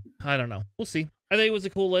I don't know. We'll see. I think it was a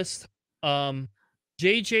cool list.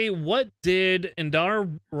 JJ, what did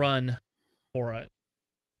Indar run for it?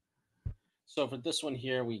 So for this one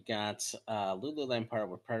here, we got Lulu Lampard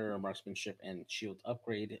with Predator Marksmanship and Shield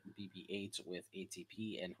Upgrade, BB-8 with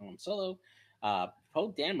ATP and Han Solo.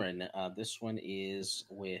 Poe Dameron, this one is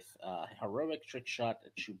with Heroic Trick Shot,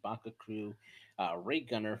 Chewbacca Crew, Ray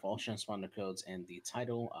Gunner for all transponder codes, and the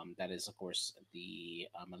title. That is, of course, the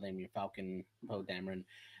Millennium Falcon Poe Dameron.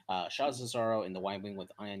 Shah Zazaro in the Y Wing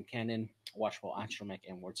with Ion Cannon, Watchful Astromech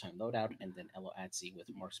and Wartime Loadout, and then Elo Adzi with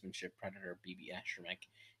Marksmanship, Predator, BB Astromech,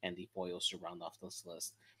 and the foils to round off this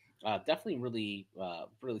list. Definitely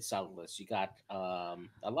really solid list. You got a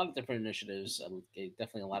lot of different initiatives,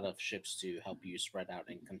 definitely a lot of ships to help you spread out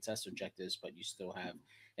and contest objectives, but you still have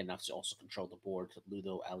enough to also control the board.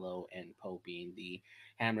 Ludo, Elo, and Poe being the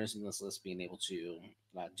hammers in this list, being able to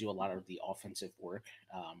do a lot of the offensive work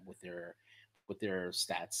with their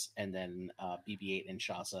stats, and then BB-8 and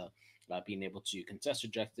Shaza being able to contest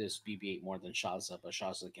objectives. BB-8 more than Shaza, but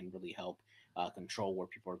Shaza can really help control where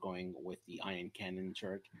people are going with the ion cannon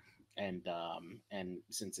turret. And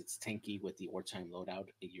since it's tanky with the wartime loadout,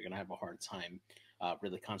 you're gonna have a hard time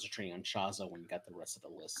really concentrating on Shaza when you got the rest of the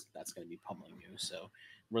list that's gonna be pummeling you. So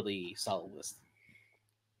really solid list.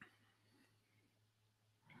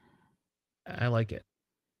 I like it.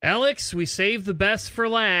 Alex, we saved the best for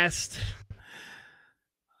last.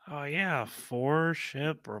 Oh yeah,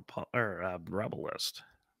 4-ship rebel list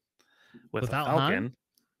with Without a Falcon.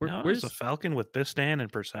 Han? No, it's a Falcon with Bistan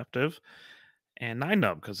and Perceptive, and 9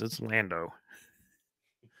 because it's Lando,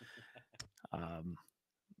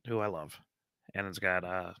 who I love, and it's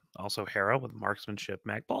got also Hera with Marksmanship,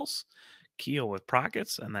 Magpulse, Keo with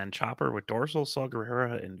Prockets, and then Chopper with Dorsal, Saw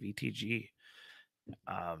Gerrera, and VTG.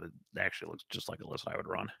 It actually looks just like a list I would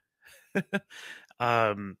run.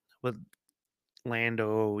 With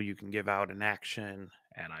Lando, you can give out an action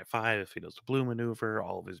at I5 if he does the blue maneuver.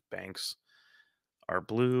 All of his banks are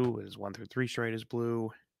blue. His 1 through 3 straight is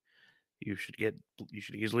blue. You should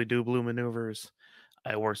easily do blue maneuvers.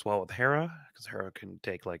 It works well with Hera because Hera can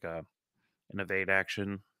take like an evade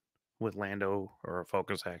action with Lando or a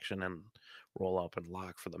focus action and roll up and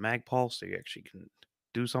lock for the mag pulse, so you actually can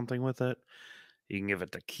do something with it. You can give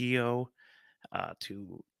it to Keo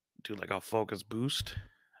to do like a focus boost,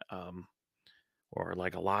 or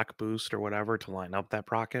like a lock boost or whatever to line up that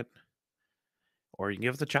procket. Or you can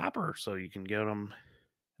give it the Chopper, so you can give them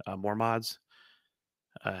more mods.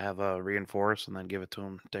 Have a reinforce and then give it to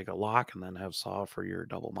him. Take a lock and then have Saw for your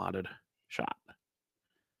double modded shot.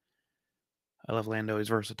 I love Lando. He's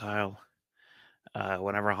versatile.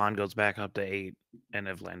 Whenever Han goes back up to 8, and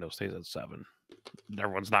if Lando stays at 7,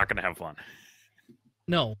 everyone's not going to have fun.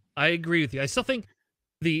 No, I agree with you. I still think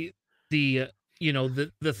the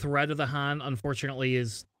the threat of the Han, unfortunately,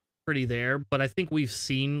 is pretty there, but I think we've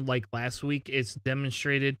seen, like last week, it's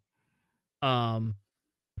demonstrated.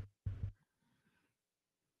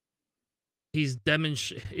 He's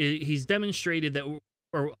demonstrated that,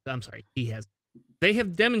 or I'm sorry, they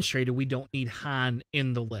have demonstrated we don't need Han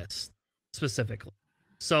in the list specifically.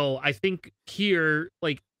 So I think here,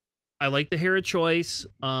 like, I like the Hera choice.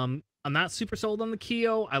 I'm not super sold on the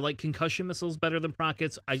Keo. I like concussion missiles better than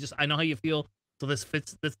Prockets. I know how you feel. So this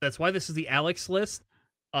fits. That's why this is the Alex list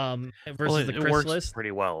versus the Chris it works list. Pretty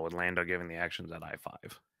well with Lando giving the actions at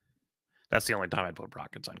I5. That's the only time I'd put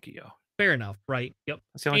Prockets on Keo. Fair enough, right? Yep.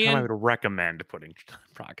 That's the only time I would recommend putting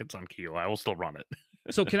Prockets on Keo. I will still run it.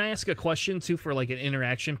 So can I ask a question too for like an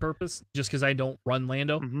interaction purpose? Just because I don't run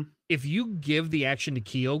Lando. Mm-hmm. If you give the action to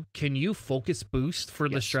Keo, can you focus boost for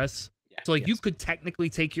the stress? Yeah. So like you could technically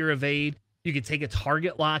take your evade, you could take a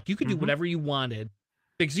target lock, you could do whatever you wanted.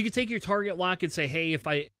 Because you could take your target lock and say, hey, if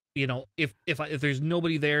there's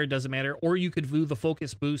nobody there, it doesn't matter. Or you could do the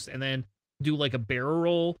focus boost and then do like a barrel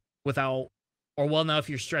roll without, or well, now if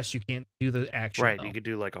you're stressed, you can't do the action. Right, though. You could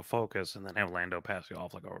do like a focus and then have Lando pass you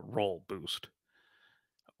off like a roll boost.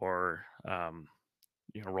 Or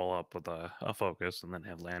roll up with a focus and then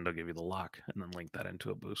have Lando give you the lock and then link that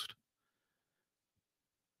into a boost,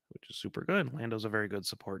 which is super good. Lando's a very good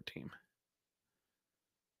support team.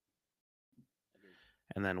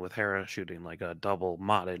 And then with Hera shooting like a double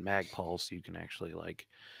modded mag pulse, you can actually like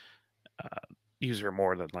use her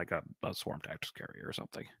more than like a swarm tactics carrier or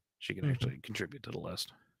something. She can actually contribute to the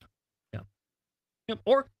list. Yeah. Yep.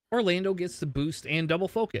 Or Orlando gets the boost and double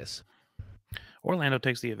focus. Orlando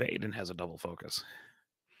takes the evade and has a double focus.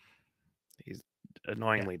 He's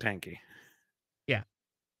annoyingly tanky. Yeah.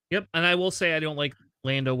 Yep. And I will say I don't like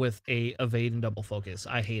Lando with a evade and double focus.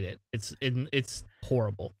 I hate it. It's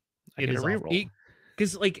horrible. I get a reroll.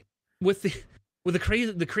 Because like with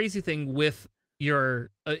the crazy thing with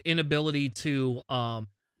your inability to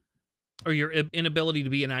or your inability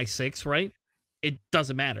to be an I6, right? It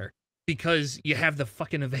doesn't matter because you have the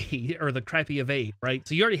fucking evade or the crappy evade, right?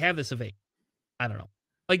 So you already have this evade. I don't know.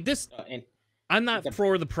 Like this, I'm not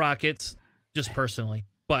for the Prockets, just personally,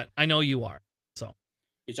 but I know you are. So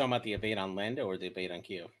you're talking about the evade on Lando or the evade on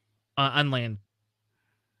Q? On Land.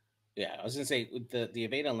 Yeah, I was gonna say the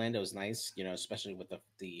evade on Lando is nice, especially with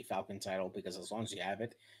the Falcon title, because as long as you have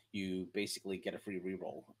it, you basically get a free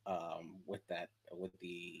reroll with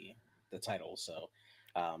the title. So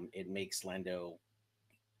it makes Lando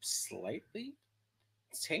slightly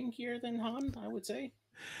tankier than Han, I would say.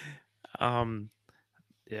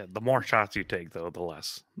 Yeah, the more shots you take, though, the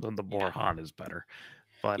less the more Han is better.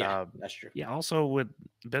 But that's true. Yeah, also with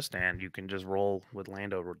Bistan, you can just roll with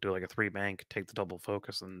Lando, do like a 3 bank, take the double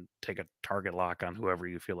focus, and take a target lock on whoever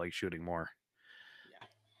you feel like shooting more. Yeah.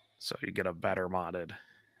 So you get a better modded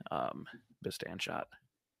Bistan shot.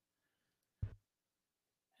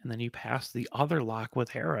 And then you pass the other lock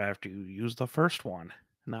with Hera after you use the first one.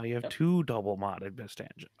 Now you have 2 double modded Bistan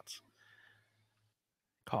shots.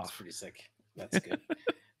 Cough. That's pretty sick. That's good.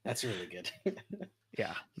 That's really good.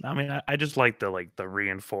 Yeah, I mean, I just like the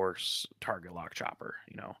reinforce target lock chopper,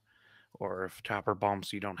 or if chopper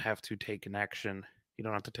bumps, you don't have to take an action. You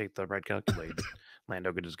don't have to take the red calculate.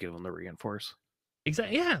 Lando could just give him the reinforce.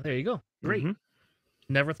 Exactly. Yeah, there you go. Great.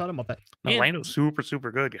 Never thought about that. No, Lando's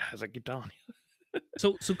super good, guys. I keep telling you.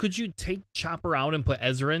 So could you take Chopper out and put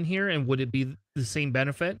Ezra in here, and would it be the same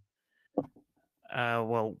benefit?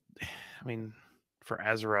 Well, I mean, for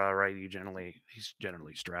Ezra, right? He's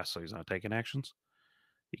generally stressed, so he's not taking actions.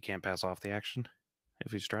 He can't pass off the action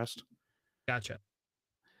if he's stressed. Gotcha.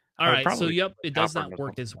 All right, so yep, it does not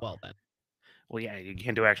work as well then. Well, yeah, you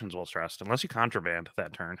can't do actions while stressed unless you contraband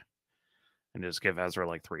that turn and just give Ezra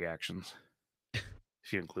like 3 actions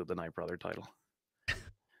if you include the Night Brother title.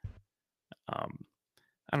 I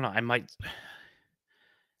don't know. I'm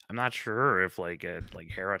not sure if like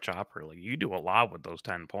Hera Chopper, like you do a lot with those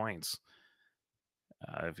 10 points.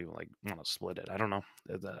 If you like want to split it, I don't know.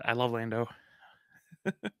 I love Lando.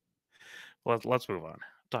 Let's move on.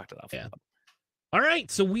 Talk to that. Yeah. All right,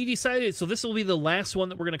 so we decided. So this will be the last one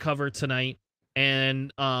that we're going to cover tonight,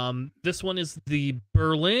 and this one is the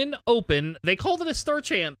Berlin Open. They called it a store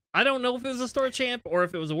champ. I don't know if it was a store champ or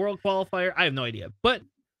if it was a world qualifier. I have no idea, but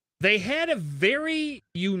they had a very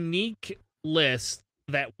unique list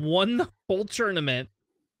that won the whole tournament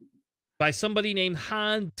by somebody named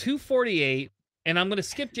Han248. And I'm going to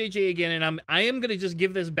skip JJ again, and I am going to just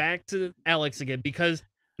give this back to Alex again because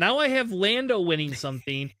now I have Lando winning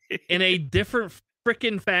something in a different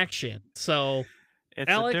freaking faction. So it's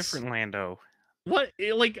Alex, a different Lando. What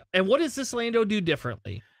does this Lando do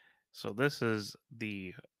differently? So this is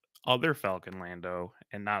the other Falcon Lando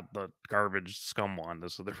and not the garbage scum one.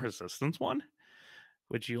 This is the Resistance one,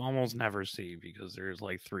 which you almost never see because there's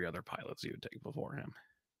like 3 other pilots you would take before him.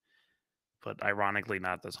 But ironically,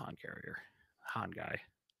 not this Han guy.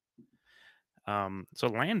 So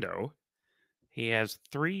Lando, he has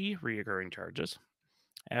 3 reoccurring charges.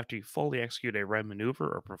 After you fully execute a red maneuver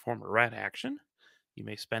or perform a red action, you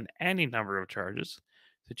may spend any number of charges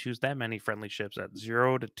to choose that many friendly ships at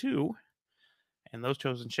 0 to 2, and those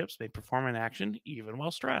chosen ships may perform an action even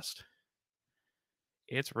while stressed.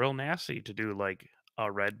 It's real nasty to do like a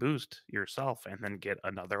red boost yourself and then get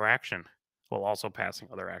another action while also passing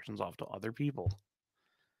other actions off to other people.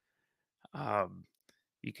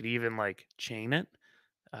 You could even like chain it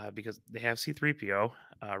because they have C3PO,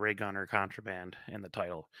 Ray Gunner Contraband in the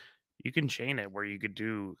title. You can chain it where you could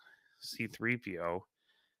do C3PO,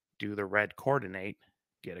 do the red coordinate,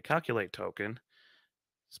 get a calculate token,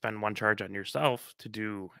 spend 1 charge on yourself to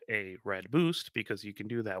do a red boost because you can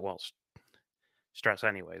do that while stress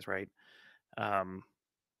anyways, right? And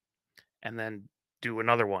then do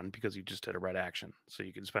another one because you just did a red action. So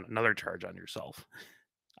you can spend another charge on yourself,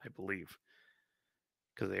 I believe,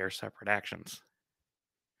 because they are separate actions.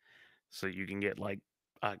 So you can get like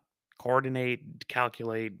a coordinate,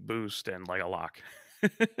 calculate, boost, and like a lock.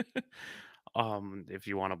 If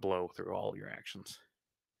you want to blow through all your actions,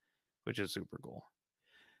 which is super cool.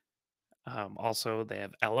 Also, they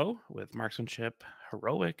have Elo with marksmanship,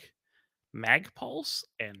 heroic, mag pulse,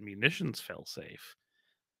 and munitions failsafe.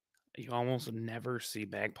 You almost never see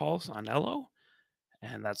bag pulse on Elo,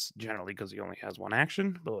 and that's generally because he only has one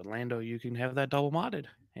action. But with Lando, you can have that double modded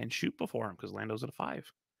and shoot before him because Lando's at a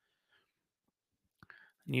 5.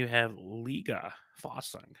 And you have Liga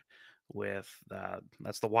Fossung with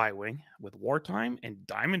that's the Y wing with wartime and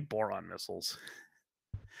diamond boron missiles,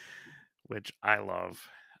 which I love.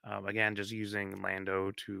 Again, just using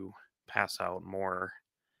Lando to pass out more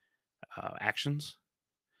actions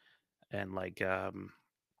and like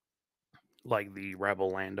the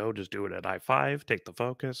Rebel Lando, just do it at I5, take the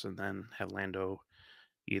focus, and then have Lando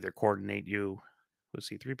either coordinate you with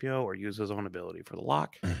C3PO or use his own ability for the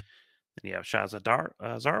lock. Then you have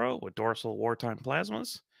Zaro with dorsal wartime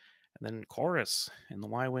plasmas, and then Chorus in the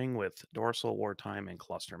Y Wing with dorsal wartime and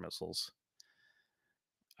cluster missiles.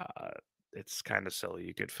 Uh, it's kind of silly.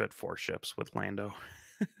 You could fit 4 ships with Lando,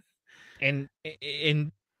 And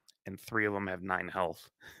and 3 of them have 9 health.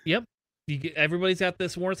 yep, everybody's got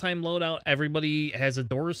this wartime loadout. Everybody has a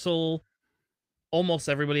dorsal. Almost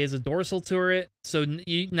everybody has a dorsal turret, so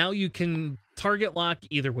now you can target lock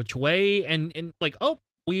either which way, and like, oh,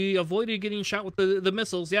 we avoided getting shot with the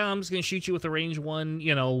missiles. Yeah, I'm just gonna shoot you with a range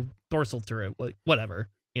 1, dorsal turret, like whatever,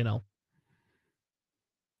 Yeah,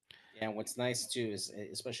 and what's nice too is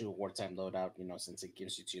especially with wartime loadout, since it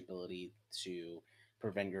gives you the ability to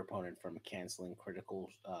prevent your opponent from canceling critical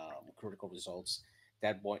results.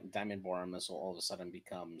 Diamond boron missile all of a sudden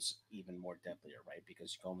becomes even more deadlier, right?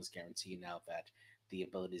 Because you can almost guarantee now that the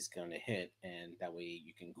ability is going to hit, and that way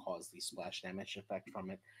you can cause the splash damage effect from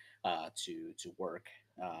it to work.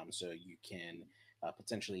 So you can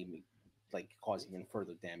potentially like cause even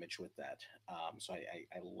further damage with that. So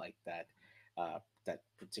I like that that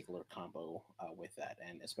particular combo with that,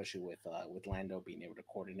 and especially with Lando being able to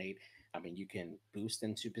coordinate. I mean, you can boost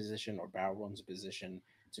into position or barrel roll into position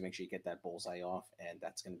to make sure you get that bullseye off, and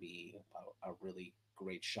that's going to be a really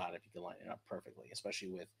great shot if you can line it up perfectly. Especially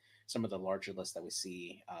with some of the larger lists that we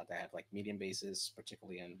see that have like medium bases,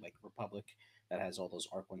 particularly in like Republic, that has all those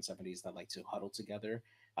Arc 170s that like to huddle together.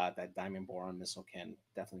 That Diamond Boron missile can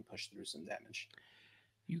definitely push through some damage.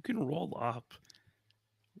 You can roll up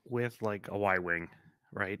with like a Y wing,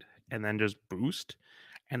 right? And then just boost.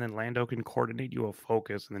 And then Lando can coordinate you a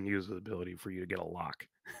focus and then use his ability for you to get a lock.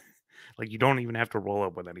 Like you don't even have to roll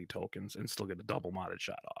up with any tokens and still get a double modded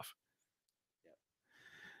shot off,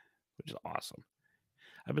 which is awesome.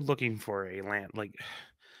 I've been looking for a land like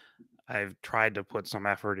I've tried to put some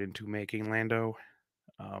effort into making Lando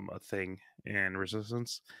a thing in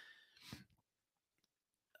Resistance,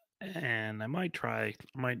 and I might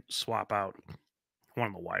swap out one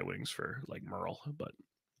of the Y wings for like Merle, but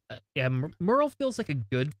yeah, Merle feels like a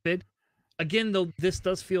good fit. Again, though, this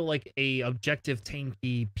does feel like a objective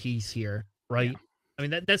tanky piece here, yeah. right? I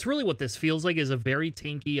mean, that's really what this feels like, is a very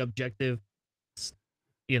tanky objective, s-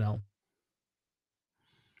 you know.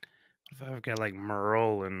 If I've got like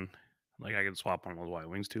Merle and like I could swap one of those Y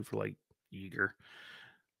wings too for like Eager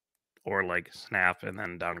or like Snap and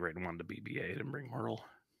then downgrade one to BB-8 and bring Merle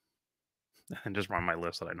and just run my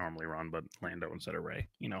list that I normally run, but Lando instead of Ray,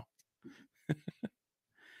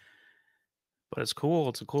 But it's cool.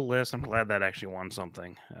 It's a cool list. I'm glad that actually won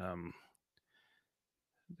something.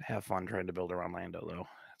 Have fun trying to build around Lando though.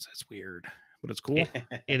 It's weird, but it's cool.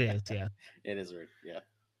 It is, yeah. It is weird. Yeah.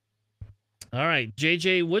 All right,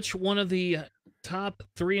 JJ, which one of the top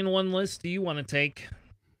 3-in-1 lists do you want to take?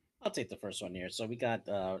 I'll take the first one here. So we got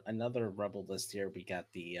another Rebel list here. We got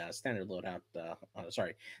the standard loadout.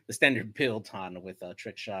 Sorry, the standard build on with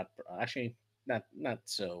trick shot. Actually, not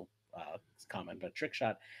so common, but trick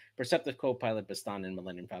shot, Perceptive co-pilot Bastan and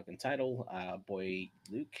Millennium Falcon title. Boy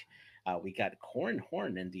Luke. We got Corn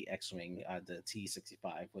Horn in the X-wing, the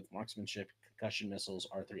T-65 with marksmanship, concussion missiles,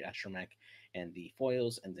 R3 astromech, and the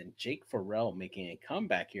foils, and then Jake Farrell making a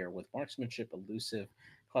comeback here with marksmanship, elusive,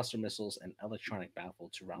 cluster missiles, and electronic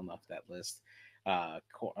baffle to round off that list.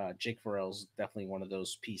 Jake Farrell's definitely one of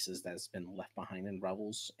those pieces that's been left behind in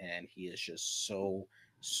Rebels, and he is just so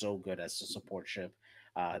good as a support ship.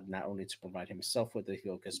 Not only to provide himself with the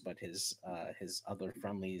focus, but his other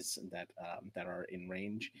friendlies that are in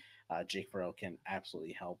range. Jake Farrell can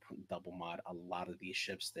absolutely help double mod a lot of these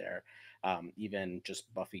ships there. Even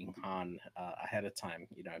just buffing Han ahead of time,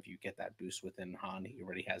 if you get that boost within Han, he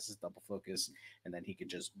already has his double focus, and then he could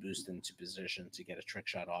just boost into position to get a trick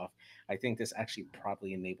shot off. I think this actually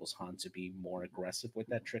probably enables Han to be more aggressive with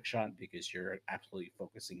that trick shot because you're absolutely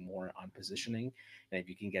focusing more on positioning, and if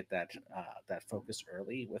you can get that focus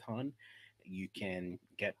early with Han, you can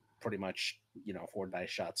get pretty much 4 dice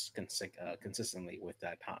shots consistently with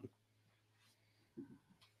that Han.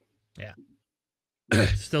 Yeah.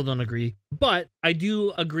 Still don't agree. But I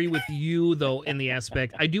do agree with you, though, in the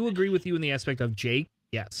aspect. I do agree with you in the aspect of Jake.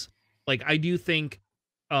 Yes. Like, I do think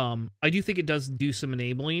it does do some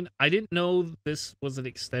enabling. I didn't know this was an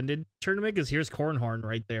extended tournament because here's Cornhorn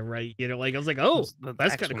right there, right? You know, like I was like, oh,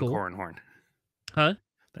 that's kind of cool. Cornhorn. Huh?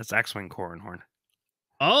 That's X-Wing Cornhorn.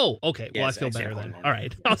 Oh, okay. Well, Yes, I feel X-Wing better then. Cornhorn. All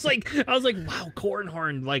right. I was like, wow,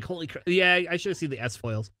 Cornhorn. Like, holy crap. Yeah, I should have seen the S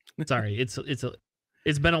foils. Sorry.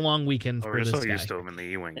 It's been a long weekend for We're this so guy. used to him in the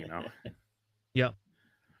E-Wing, you know. Yep.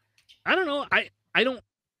 I don't know.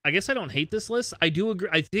 I guess I don't hate this list. I do agree.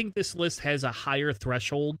 I think this list has a higher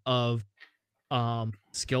threshold of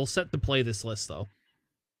skill set to play this list though.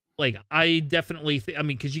 Like I definitely I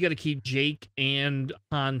mean cuz you got to keep Jake and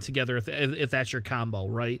Han together if that's your combo,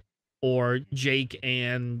 right? Or Jake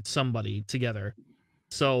and somebody together.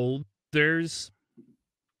 So there is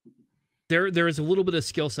a little bit of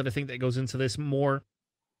skill set I think that goes into this more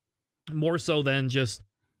so than just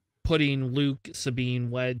putting Luke, Sabine,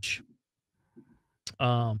 Wedge,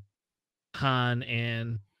 Han,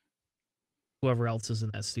 and whoever else is in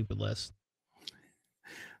that stupid list.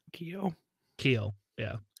 Keo,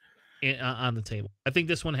 yeah, on the table. I think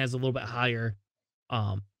this one has a little bit higher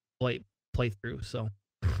playthrough. So,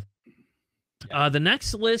 the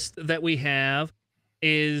next list that we have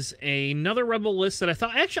is another Rebel list that I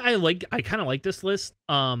thought actually I kind of like this list.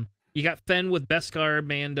 You got Fenn with Beskar,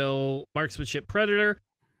 Mando, Marksmanship, Predator,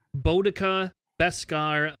 Boudica,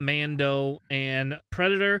 Beskar, Mando, and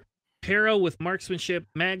Predator. Hera with Marksmanship,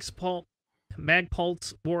 Magpulse,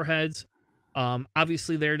 Warheads.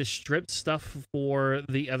 Obviously there to strip stuff for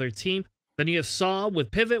the other team. Then you have Saw with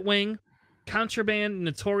Pivot Wing, Contraband,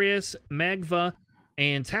 Notorious, Magva,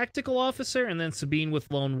 and Tactical Officer, and then Sabine with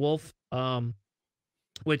Lone Wolf.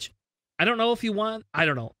 Which I don't know if you want. I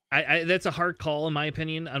don't know. I that's a hard call in my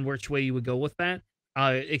opinion on which way you would go with that.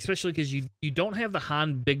 Especially because you don't have the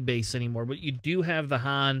Han big base anymore, but you do have the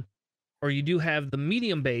Han, or you do have the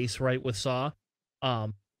medium base, right, with Saw.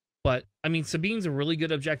 But I mean, Sabine's a really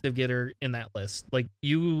good objective getter in that list. Like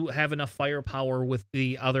you have enough firepower with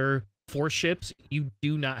the other 4 ships. You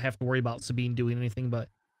do not have to worry about Sabine doing anything but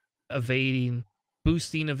evading,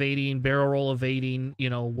 boosting, evading, barrel roll evading, you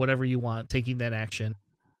know, whatever you want, taking that action.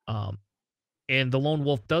 And the Lone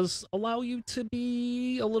Wolf does allow you to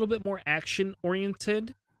be a little bit more action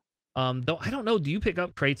oriented. Though I don't know, do you pick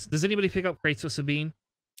up crates? Does anybody pick up crates with Sabine?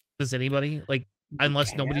 Does anybody? Like,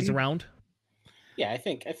 unless nobody's around? Yeah, I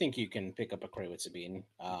think you can pick up a crate with Sabine.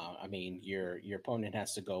 I mean, your opponent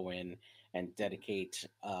has to go in and dedicate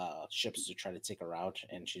ships to try to take her out,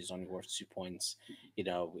 and she's only worth 2 points. You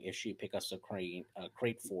know, if she picks up a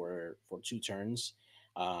crate for 2 turns,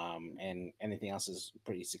 and anything else is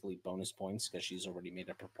basically bonus points because she's already made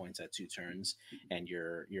up her points at 2 turns, and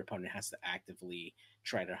your opponent has to actively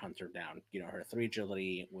try to hunt her down. You know, her 3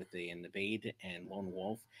 agility with an evade and Lone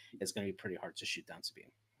Wolf is going to be pretty hard to shoot down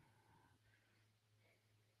Sabine.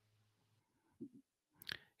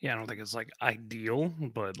 Yeah, I don't think it's like ideal,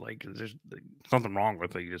 but like there's nothing wrong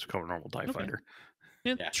with it. You just become a normal TIE fighter.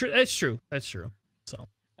 Yeah, true. That's true. So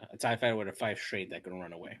a TIE fighter with a 5 straight that can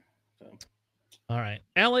run away. So, all right,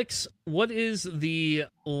 Alex, what is the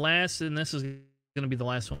last? And this is going to be the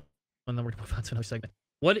last one, and then we're going to move on to another segment.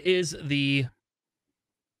 What is the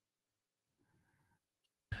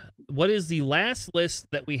last list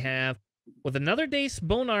that we have with another Dace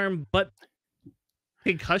bone arm, but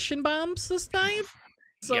concussion bombs this time?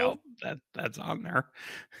 So yeah, that's on there.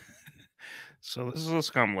 So this is a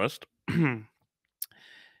scum list.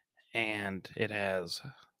 And it has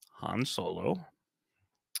Han Solo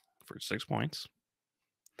for 6 points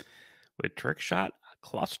with trick shot,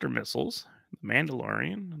 cluster missiles, the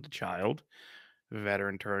Mandalorian, the Child,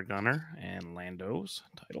 veteran turret gunner, and Lando's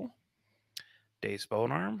title. Dace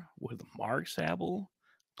Bonearm with Marg Sable,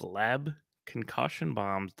 Gleb, concussion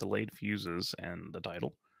bombs, delayed fuses, and the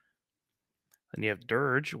title. Then you have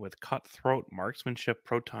Dirge with cutthroat marksmanship,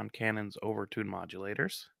 proton cannons, overtune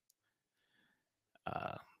modulators.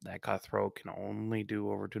 That cutthroat can only do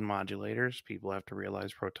overtune modulators. People have to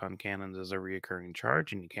realize proton cannons is a reoccurring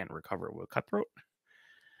charge, and you can't recover it with cutthroat.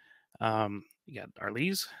 You got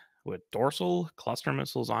Arlise with dorsal cluster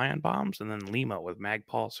missiles, ion bombs, and then Lima with mag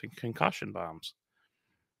pulse and concussion bombs.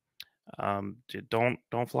 Don't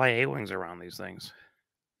fly A-wings around these things.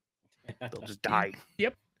 They'll just die.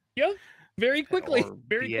 Yep. Very quickly. Or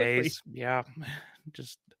Very quickly. Yeah.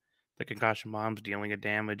 Just the concussion bombs dealing a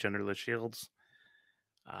damage under the shields.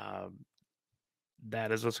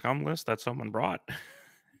 That is a scum list that someone brought.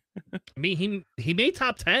 I mean, he made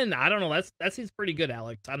top 10. I don't know. That seems pretty good,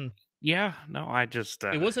 Alex. Yeah, no, I just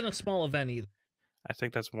it wasn't a small event either. I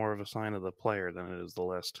think that's more of a sign of the player than it is the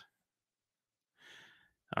list.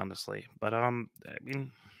 honestly. But I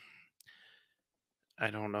mean, I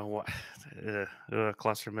don't know what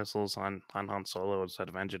cluster missiles on Han Solo instead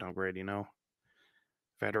of engine upgrade.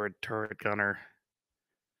 Veteran turret gunner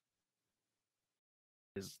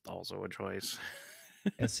is also a choice.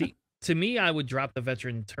 And see, to me, I would drop the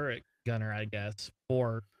veteran turret gunner, I guess,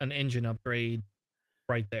 for an engine upgrade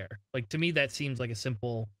right there. Like, to me, that seems like a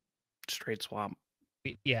simple, Straight swap.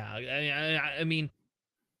 yeah. I mean,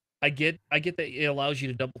 I get that it allows you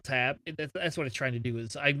to double tap. That's what it's trying to do.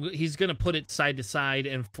 Is he's gonna put it side to side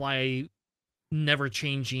and fly, never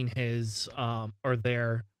changing his or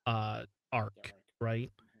their arc,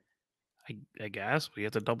 right? I guess we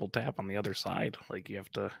have to double tap on the other side. Like you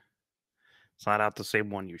have to. It's not out the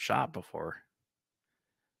same one you shot before.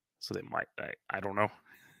 So they might. I don't know.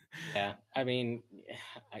 Yeah, I mean,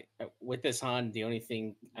 with this Han, the only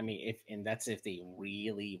thing, I mean, that's if they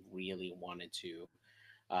really, really wanted to,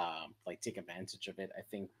 like take advantage of it. I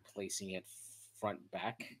think placing it front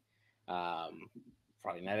back, um,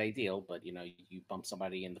 probably not ideal, but you bump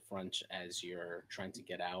somebody in the front as you're trying to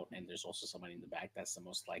get out, and there's also somebody in the back. That's the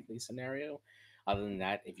most likely scenario. Other than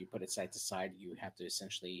that, if you put it side to side, you have to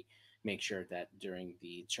essentially make sure that during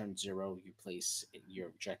the turn zero, you place your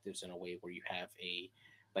objectives in a way where you have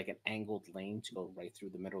an angled lane to go right through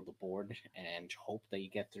the middle of the board and hope that you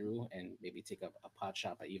get through and maybe take a pot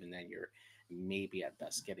shot. But even then, you're maybe at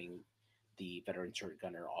best getting the veteran turret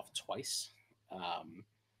gunner off twice.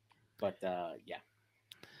 But yeah.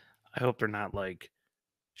 I hope they're not like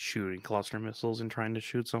shooting cluster missiles and trying to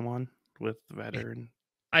shoot someone with veteran.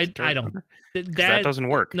 I don't. That doesn't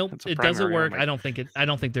work. Nope, it doesn't work. I don't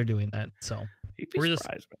think they're doing that. So you'd be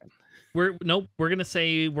surprised, man. We're gonna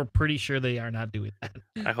say we're pretty sure they are not doing that.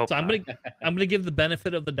 I hope. So not. I'm gonna give the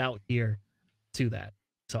benefit of the doubt here to that.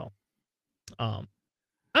 So, I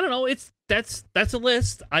don't know. That's a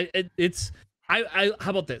list. How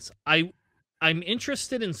about this? I'm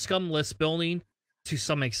interested in scum list building to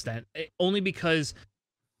some extent, only because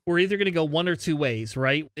we're either gonna go one or two ways.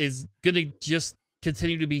 Right? Is gonna just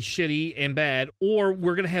continue to be shitty and bad, or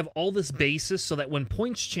we're gonna have all this basis so that when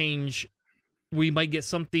points change, we might get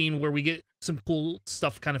something where we get some cool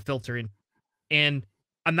stuff kind of filtering. And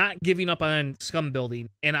I'm not giving up on scum building,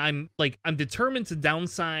 and I'm determined to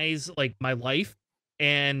downsize like my life,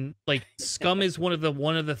 and like scum is one of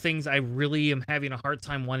the things I really am having a hard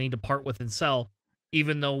time wanting to part with and sell,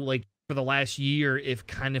 even though like for the last year it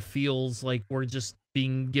kind of feels like we're just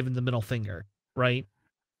being given the middle finger, right?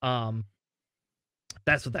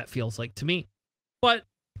 That's what that feels like to me. But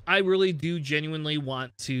I really do genuinely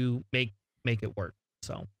want to make it work.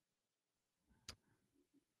 So,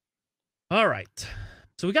 all right.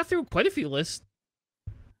 So we got through quite a few lists.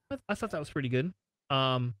 I thought that was pretty good.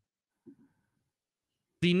 The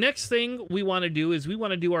next thing we want to do is we want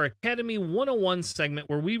to do our Academy 101 segment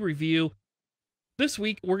where we review. This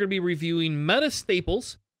week, we're going to be reviewing meta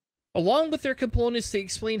staples along with their components to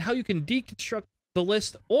explain how you can deconstruct the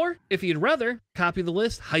list, or if you'd rather copy the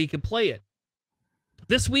list, how you can play it.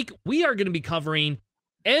 This week, we are going to be covering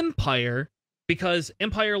Empire, because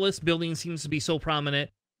Empire list building seems to be so prominent,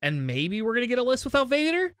 and maybe we're going to get a list without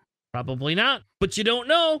Vader? Probably not, but you don't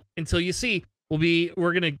know until you see. We're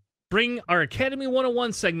going to bring our Academy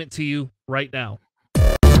 101 segment to you right now.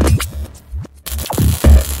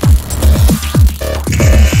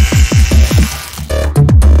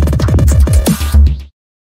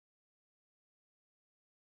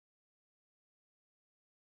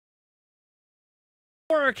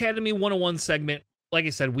 For our Academy 101 segment, like I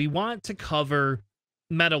said, we want to cover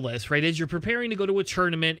meta lists, right? As you're preparing to go to a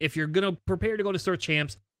tournament, if you're going to prepare to go to Store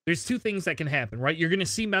Champs, there's two things that can happen, right? You're going to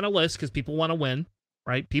see meta lists because people want to win,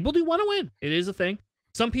 right? People do want to win. It is a thing.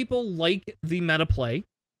 Some people like the meta play.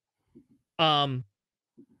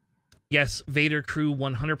 Yes, Vader crew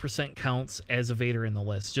 100% counts as a Vader in the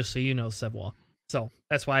list, just so you know, Sevwa. So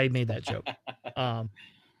that's why I made that joke.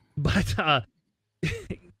 But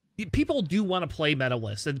people do want to play meta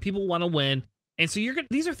lists, and people want to win. And so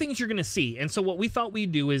these are things you're going to see. And so what we thought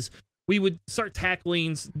we'd do is we would start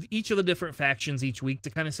tackling each of the different factions each week to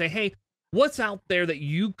kind of say, hey, what's out there that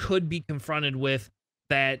you could be confronted with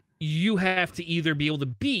that you have to either be able to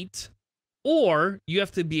beat or you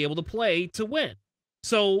have to be able to play to win.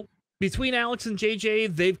 So between Alex and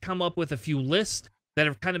JJ, they've come up with a few lists that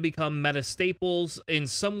have kind of become meta staples in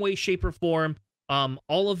some way, shape, or form.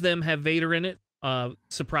 All of them have Vader in it.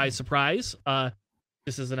 Surprise, surprise.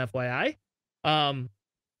 This is an FYI.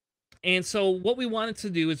 And so what we wanted to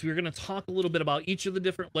do is we're going to talk a little bit about each of the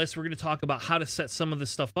different lists. We're going to talk about how to set some of this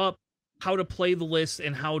stuff up, how to play the list,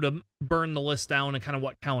 and how to burn the list down and kind of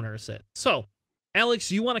what counters it. So,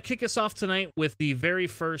 Alex, you want to kick us off tonight with the very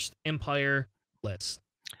first Empire list?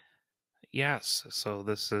 Yes, so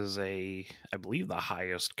this is I believe the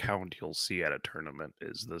highest count you'll see at a tournament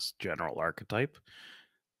is this general archetype.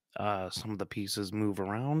 Some of the pieces move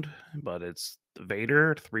around, but it's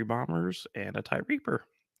Vader, 3 bombers, and a TIE Reaper.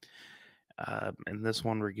 And this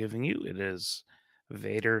one we're giving you, it is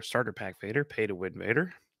Vader, starter pack Vader, pay to win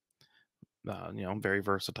Vader. Very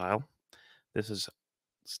versatile. This is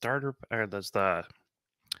that's the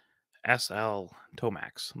SL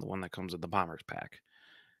Tomax, the one that comes with the bombers pack,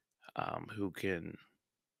 who can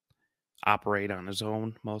operate on his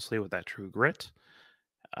own mostly with that true grit.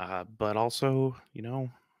 But also,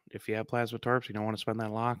 if you have plasma torps, you don't want to spend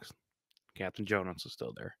that lock. Captain Jonas is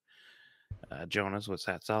still there. Jonas with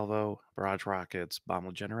Sat Salvo, Barrage Rockets,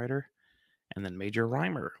 Bomblet Generator, and then Major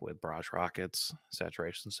Rhymer with Barrage Rockets,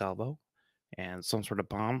 Saturation Salvo, and some sort of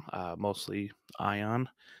bomb, mostly Ion.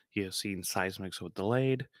 You have seen Seismics with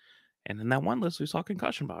Delayed, and in that one list, we saw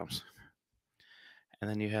Concussion Bombs. And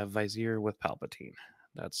then you have Vizier with Palpatine.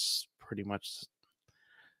 That's pretty much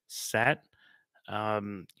set.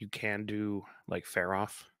 You can do like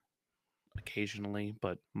Faroff occasionally,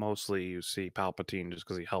 but mostly you see Palpatine just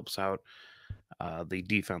because he helps out. The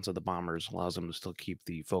defense of the bombers allows them to still keep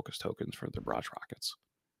the focus tokens for their barrage rockets.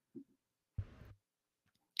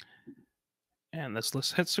 And this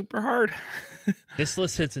list hits super hard. This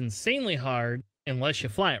list hits insanely hard unless you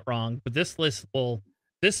fly it wrong. But this list will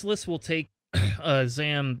take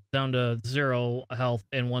Zam down to 0 health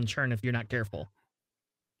in one turn if you're not careful.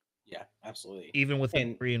 Yeah, absolutely. Even with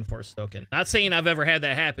a reinforced token. Not saying I've ever had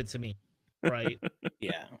that happen to me. Right.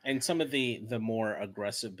 Yeah, and some of the more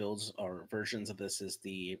aggressive builds or versions of this is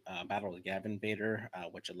the Battle of Gavin Vader,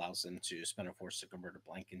 which allows them to spend a force to convert a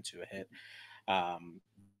blank into a hit.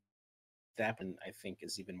 That one I think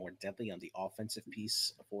is even more deadly on the offensive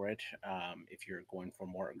piece for it. If you're going for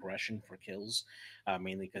more aggression for kills,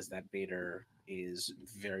 mainly because that Vader is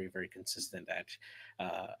very, very consistent at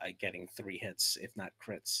getting 3 hits, if not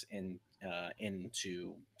crits,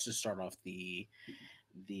 to start off the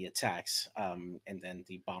attacks, and then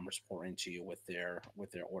the bombers pour into you with their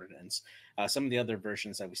ordnance. Some of the other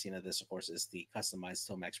versions that we've seen of this, of course, is the customized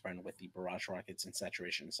Tomax brand with the barrage rockets and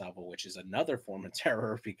saturation salvo, which is another form of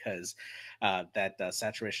terror because that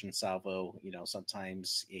saturation salvo,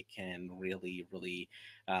 sometimes it can really, really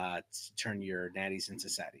turn your natties into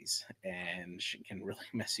satties and can really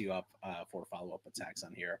mess you up for follow-up attacks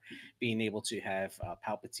on here. Being able to have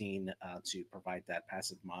Palpatine to provide that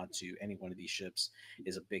passive mod to any one of these ships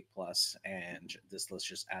is a big plus, and this list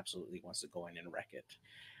just absolutely wants to go in and wreck it.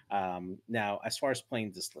 Now, as far as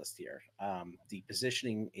playing this list here, the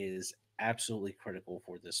positioning is absolutely critical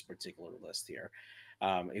for this particular list here.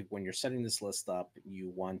 When you're setting this list up, you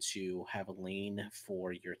want to have a lane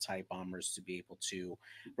for your TIE bombers to be able to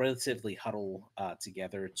relatively huddle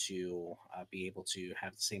together to be able to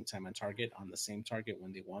have the same time on the same target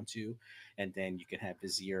when they want to. And then you can have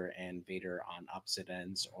Vizier and Vader on opposite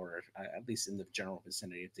ends, or at least in the general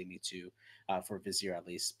vicinity if they need to, for Vizier at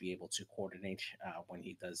least be able to coordinate when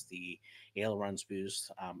he does the ailerons boost.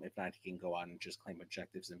 If not, he can go out and just claim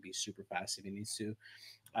objectives and be super fast if he needs to.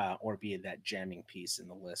 Or be that jamming piece in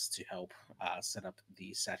the list to help set up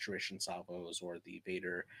the saturation salvos or the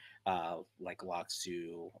Vader locks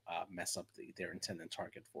to mess up their intended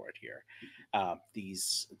target for it here.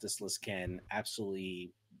 This list can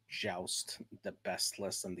absolutely joust the best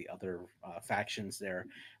list on the other factions there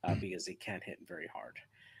because they can hit very hard.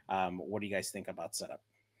 What do you guys think about setup?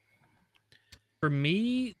 For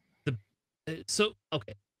me,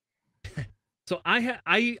 okay. So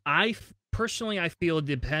I personally, I feel it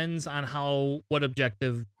depends on what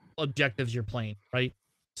objectives you're playing, right?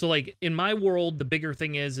 So like in my world, the bigger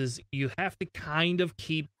thing is you have to kind of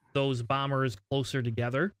keep those bombers closer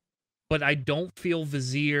together. But I don't feel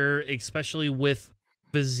Vizier, especially with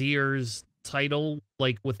Vizier's title,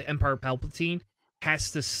 like with Empire Palpatine,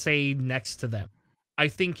 has to stay next to them. I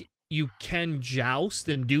think you can joust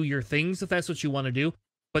and do your things if that's what you want to do.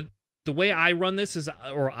 But the way I run this is,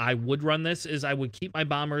 or I would run this, is I would keep my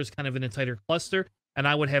bombers kind of in a tighter cluster, and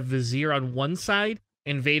I would have Vizier on one side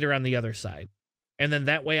and Vader on the other side. And then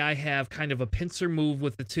that way I have kind of a pincer move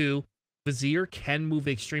with the two. Vizier can move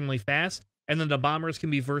extremely fast, and then the bombers can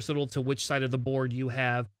be versatile to which side of the board you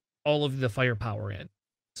have all of the firepower in.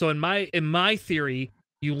 So in my theory,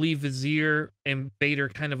 you leave Vizier and Vader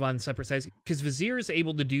kind of on separate sides, because Vizier is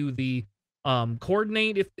able to do the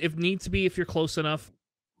coordinate if needs to be, if you're close enough.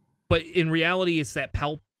 But in reality, it's that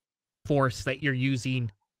palp force that you're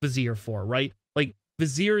using Vizier for, right? Like,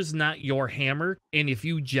 Vizier is not your hammer, and if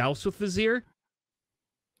you joust with Vizier,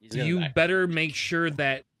 you better make sure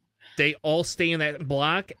that they all stay in that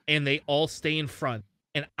block and they all stay in front.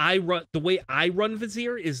 And I run the way I run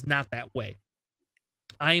Vizier is not that way.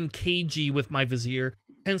 I am cagey with my Vizier,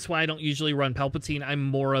 hence why I don't usually run Palpatine. I'm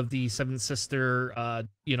more of the Seven Sister,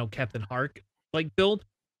 Captain Hark like build.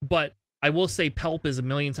 But I will say Pelp is a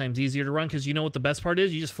million times easier to run because you know what the best part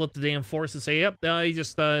is? You just flip the damn force and say, "Yep,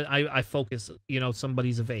 I focus."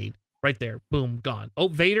 Somebody's evade right there, boom, gone. Oh,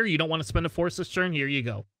 Vader, you don't want to spend a force this turn? Here you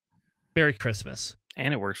go. Merry Christmas.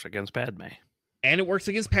 And it works against Padme. And it works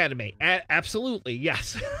against Padme. Absolutely,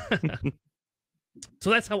 yes. So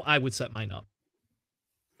that's how I would set mine up.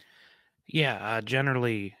 Yeah,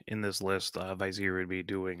 generally in this list, Vizier would be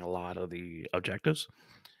doing a lot of the objectives.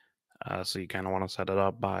 So you kind of want to set it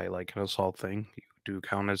up by like an assault thing. You do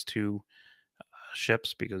count as two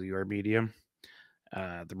ships because you are medium.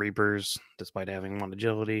 The Reapers, despite having one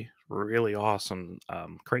agility, really awesome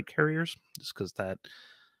crate carriers, just because that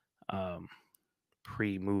um,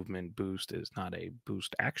 pre-movement boost is not a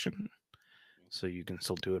boost action, so you can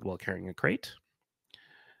still do it while carrying a crate.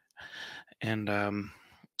 And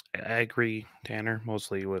I agree, Tanner,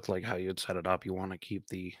 mostly with like how you'd set it up. You want to keep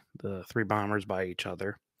the three bombers by each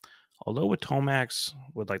other. Although with Tomax,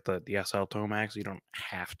 with like the SL Tomax, you don't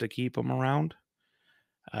have to keep them around,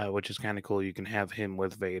 which is kind of cool. You can have him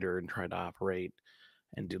with Vader and try to operate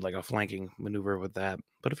and do like a flanking maneuver with that.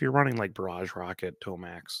 But if you're running like Barrage Rocket,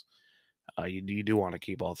 Tomax, you do want to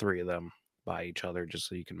keep all three of them by each other just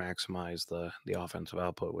so you can maximize the offensive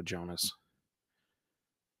output with Jonas.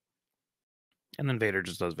 And then Vader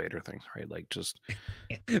just does Vader things, right? Like just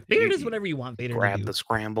Vader does whatever you want Vader to grab do. the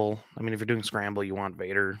scramble. I mean, if you're doing scramble, you want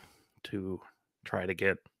Vader to try to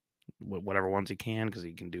get whatever ones he can because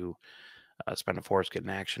he can do spend a force, get an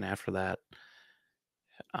action after that.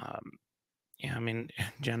 Yeah, I mean,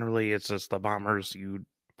 generally it's just the bombers. You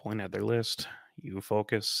point at their list, you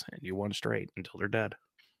focus, and you one straight until they're dead.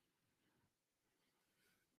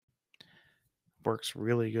 Works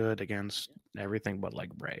really good against everything but like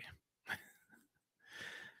Ray.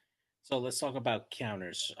 So let's talk about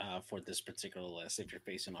counters for this particular list if you're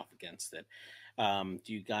facing off against it.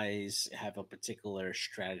 Do you guys have a particular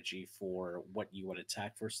strategy for what you would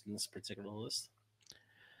attack first in this particular list?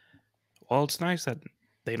 Well, it's nice that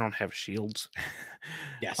they don't have shields.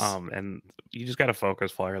 Yes. And you just got to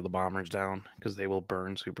focus fire the bombers down because they will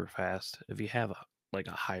burn super fast. If you have like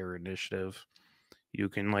a higher initiative, you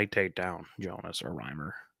can like take down Jonas or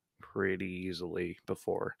Reimer pretty easily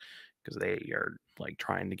before because they are like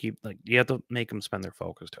trying to keep like you have to make them spend their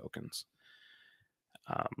focus tokens.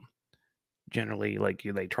 Um, Generally, like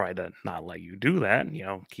they try to not let you do that,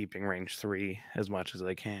 keeping range 3 as much as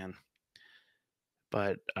they can.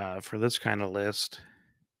 But for this kind of list,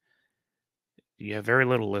 you have very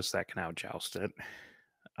little lists that can outjoust it.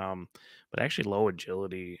 Um, but actually, low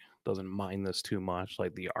agility doesn't mind this too much.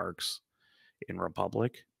 Like the arcs in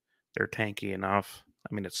Republic, they're tanky enough.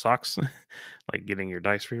 I mean, it sucks, like getting your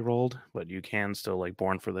dice re-rolled, but you can still like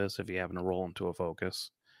born for this if you happen to roll into a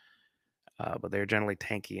focus. But they're generally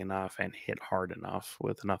tanky enough and hit hard enough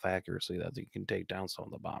with enough accuracy that you can take down some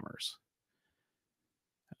of the bombers,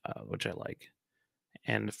 which I like.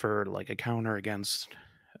 And for like a counter against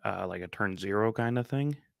like a turn 0 kind of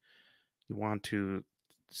thing, you want to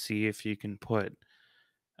see if you can put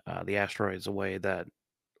the asteroids away that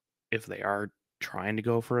if they are trying to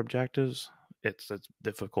go for objectives, it's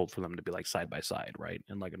difficult for them to be like side by side, right?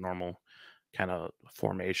 In like a normal kind of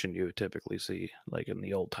formation you would typically see, like in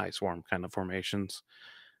the old tie swarm kind of formations.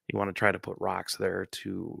 You want to try to put rocks there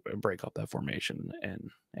to break up that formation in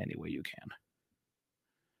any way you can.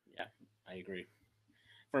 Yeah, I agree.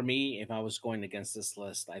 For me, if I was going against this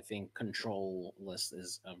list, I think control list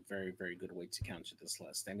is a very, very good way to counter this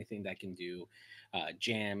list. Anything that can do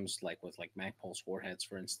jams, like with like mag pulse warheads,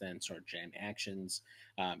 for instance, or jam actions,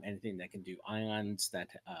 anything that can do ions that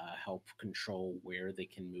help control where they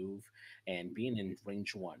can move, and being in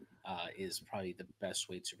range 1 is probably the best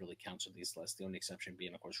way to really counter these lists. The only exception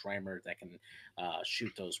being, of course, Reimer that can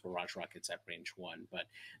shoot those barrage rockets at range 1. But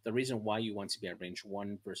the reason why you want to be at range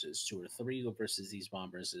 1 versus 2 or 3 or versus these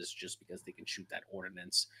bombers is just because they can shoot that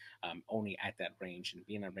ordnance only at that range. And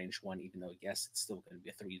being at range 1, even though, yes, it's still going to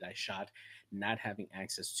be a 3 die shot, not having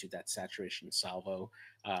access to that saturation salvo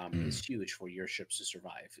is huge for your ships to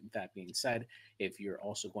survive. That being said, if you're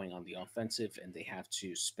also going on the offensive and they have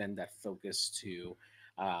to spend that focus to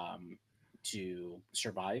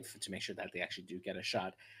survive, to make sure that they actually do get a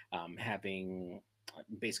shot, having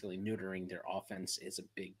basically neutering their offense is a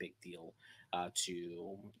big deal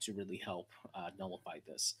to really help nullify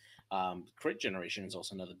this. Crit generation is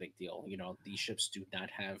also another big deal. You know, these ships do not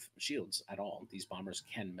have shields at all. These bombers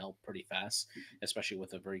can melt pretty fast, especially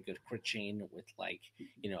with a very good crit chain. With like,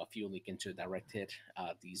 you know, a few leak into a direct hit,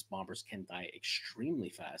 these bombers can die extremely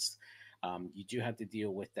fast. You do have to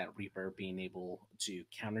deal with that Reaper being able to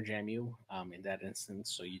counter jam you in that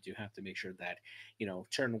instance. So you do have to make sure that, you know,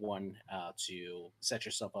 turn one to set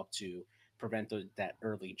yourself up to prevent that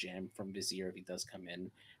early jam from Vizier if he does come in,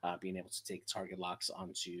 being able to take target locks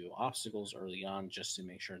onto obstacles early on just to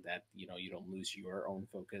make sure that, you know, you don't lose your own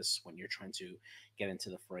focus when you're trying to get into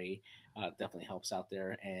the fray. Definitely helps out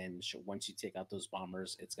there. And once you take out those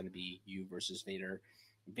bombers, it's going to be you versus Vader.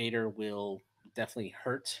 Vader will definitely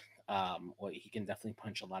hurt. Well, he can definitely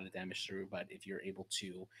punch a lot of damage through, but if you're able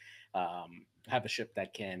to have a ship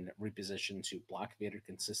that can reposition to block Vader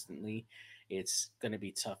consistently, it's going to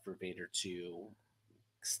be tough for Vader to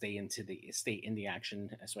stay in the action,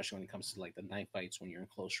 especially when it comes to like the knife fights when you're in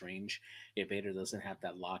close range. If Vader doesn't have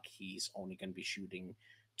that lock, he's only going to be shooting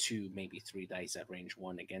two, maybe three dice at range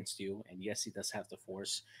one against you. And yes, he does have the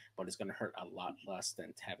force, but it's going to hurt a lot less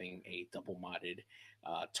than having a double modded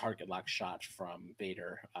target lock shot from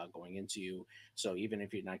Vader going into you. So even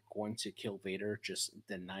if you're not going to kill Vader, just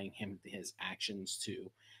denying him his actions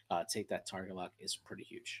to take that target lock is pretty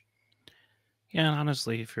huge. Yeah, and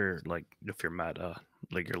honestly, if your meta,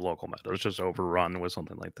 like your local meta, is just overrun with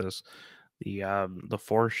something like this, the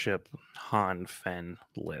four ship Han Fen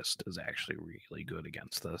list is actually really good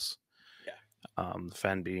against this. Yeah.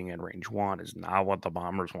 Fen being in range one is not what the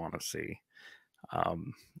bombers want to see,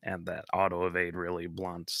 um, and that auto evade really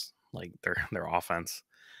blunts like their offense.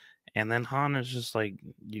 And then Han is just like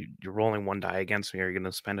you're rolling one die against me. Are you going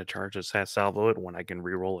to spend a charge to salvo it when I can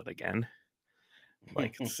re-roll it again?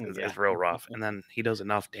 Like Yeah. it's real rough. And then he does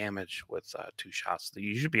enough damage with two shots that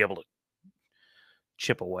you should be able to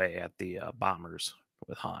chip away at the bombers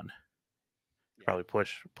with Han. Yeah. Probably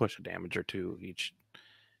push a damage or two each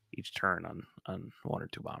turn on one or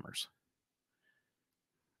two bombers.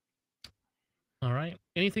 All right.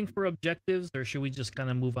 Anything for objectives, or should we just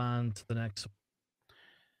kind of move on to the next?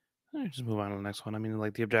 Just move on to the next one. I mean,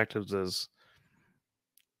 like the objectives is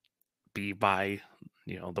be by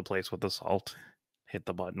the place with assault, hit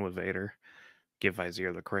the button with Vader, give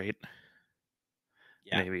Vizier the crate.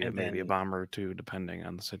 Yeah. And Maybe a then bomber or two, depending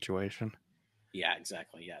on the situation. yeah,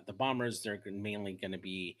 exactly. Yeah, the bombers they're mainly going to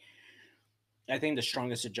be. I think the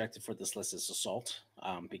strongest objective for this list is assault,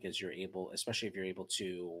 because you're able, especially if you're able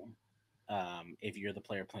to, if you're the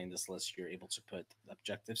player playing this list, you're able to put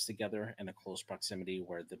objectives together in a close proximity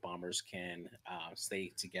where the bombers can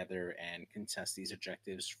stay together and contest these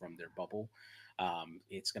objectives from their bubble.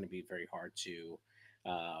 It's going to be very hard to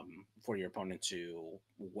for your opponent to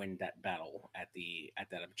win that battle at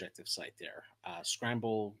that objective site there.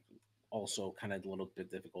 Scramble also kind of a little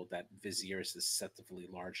bit difficult. That Vizier is deceptively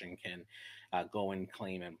large and can go and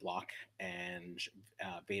claim and block, and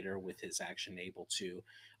Vader with his action able to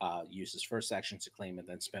use his first action to claim and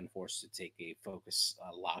then spend force to take a focus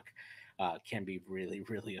lock. Can be really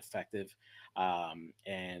effective,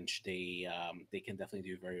 and they can definitely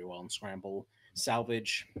do very well in scramble.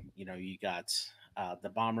 Salvage, you know, you got the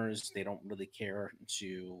bombers. They don't really care to,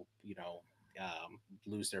 you know,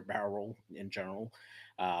 lose their barrel roll in general,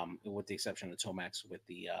 with the exception of Tomax with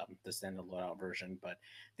the standard loadout version. But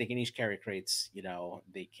they can each carry crates. You know,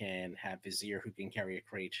 they can have Vizier who can carry a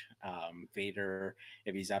crate. Vader,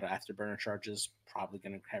 if he's out of afterburner charges, probably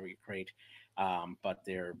going to carry a crate. But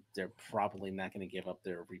they're probably not going to give up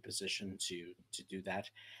their reposition to do that.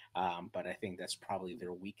 But I think that's probably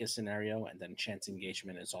their weakest scenario. And then chance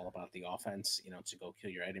engagement is all about the offense, you know, to go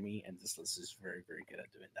kill your enemy. And this list is very good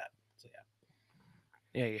at doing that. So yeah.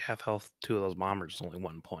 Yeah, you have health. Two of those bombers, only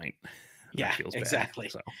 1 point. Yeah, That feels exactly.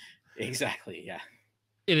 bad. So Exactly. Yeah.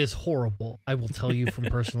 It is horrible. I will tell you from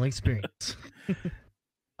personal experience.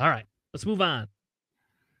 All right, let's move on.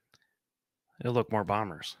 it'll look more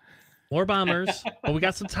bombers. More bombers. Oh, we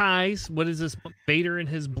got some ties. What is this? Vader and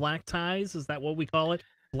his black ties? Is that what we call it?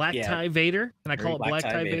 Black Yeah, tie Vader? Can I call it Black black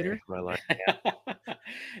Tie tie Vader. Vader? I like.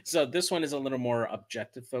 So this one is a little more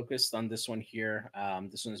objective focused on this one here.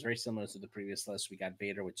 This one is very similar to the previous list. We got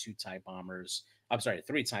Vader with two TIE bombers. I'm sorry,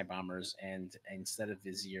 three TIE bombers, and instead of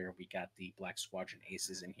Vizier, we got the Black Squadron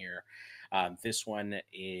Aces in here. This one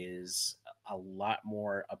is a lot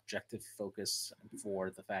more objective focus for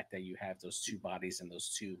the fact that you have those two bodies and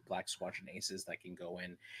those two Black Squadron aces that can go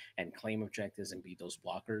in and claim objectives and be those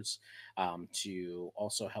blockers, to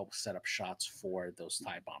also help set up shots for those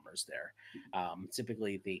TIE bombers there.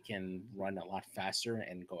 Typically, they can run a lot faster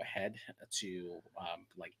and go ahead to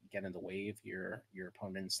like get in the way of your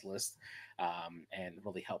opponent's list, and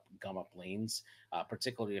really help gum up lanes.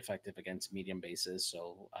 Particularly effective against medium bases.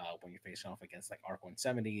 So when you're facing off against like Arc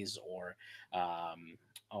 170s, or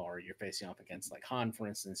you're facing off against like Han, for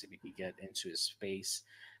instance, if you can get into his space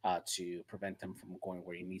to prevent him from going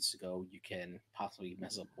where he needs to go, you can possibly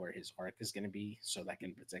mess up where his arc is going to be. So that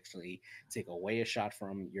can potentially take away a shot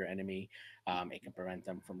from your enemy. It can prevent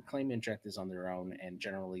them from claiming objectives on their own. And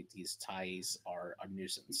generally, these ties are a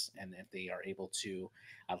nuisance. And if they are able to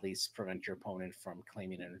at least prevent your opponent from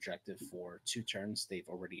claiming an objective for 2 turns, they've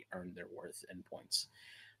already earned their worth in points.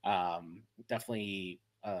 Definitely.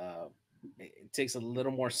 It takes a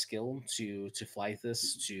little more skill to fly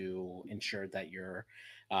this, to ensure that you're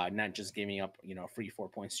not just giving up free 4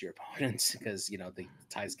 points to your opponents, because the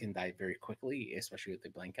ties can die very quickly, especially if they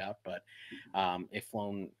blank out. But if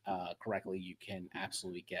flown correctly, you can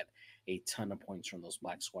absolutely get a ton of points from those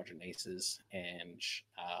Black Squadron aces, and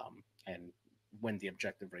win the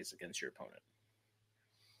objective race against your opponent.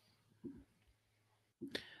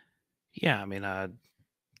 Yeah, I mean,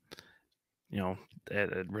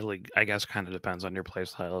 it really, I guess, kind of depends on your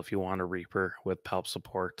playstyle. If you want a Reaper with Palp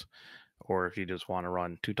support, or if you just want to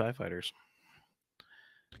run 2 TIE fighters.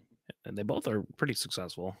 And they both are pretty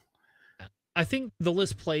successful. I think the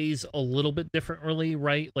list plays a little bit differently,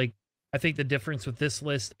 right? Like, I think the difference with this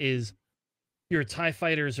list is your TIE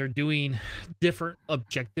fighters are doing different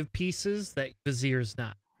objective pieces that Vizier's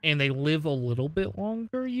not. And they live a little bit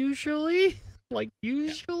longer usually. Like,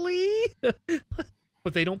 usually.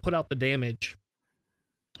 But they don't put out the damage.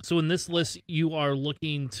 So in this list, you are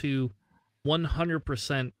looking to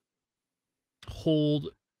 100% hold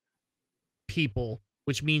people,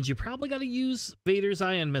 which means you probably got to use Vader's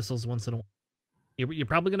ion missiles once in a while. You're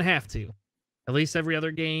probably going to have to. At least every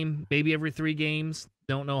other game, maybe every 3 games.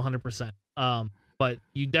 Don't know 100%. But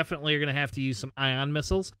you definitely are going to have to use some ion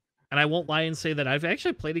missiles. And I won't lie and say that I've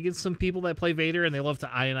actually played against some people that play Vader, and they love to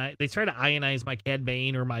ionize. They try to ionize my Cad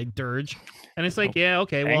Bane or my Dirge. And it's like, yeah,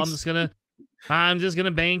 okay, well, I'm just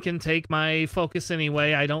gonna bank and take my focus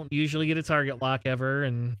anyway. I don't usually get a target lock ever.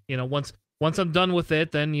 And, once I'm done with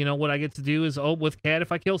it, then, what I get to do is, with Cad,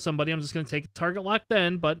 if I kill somebody, I'm just going to take a target lock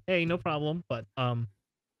then. But, hey, no problem. But,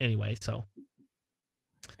 anyway, so.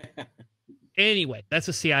 Anyway, that's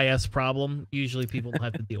a CIS problem. Usually people don't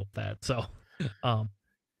have to deal with that. So,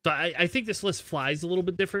 I think this list flies a little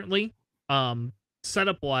bit differently.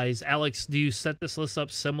 Setup-wise, Alex, do you set this list up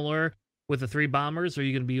similar with the 3 bombers, or are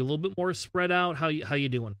you going to be a little bit more spread out? How you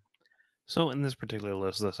doing? So in this particular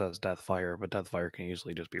list, this has Deathfire, but Deathfire can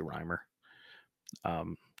easily just be Rhymer.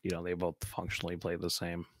 They both functionally play the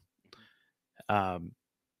same. I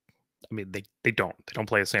mean, they don't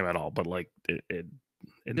play the same at all, but like they're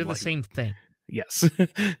the same thing. Yes.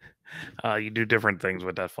 You do different things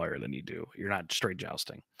with Deathfire than you do. You're not straight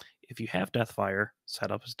jousting. If you have Deathfire,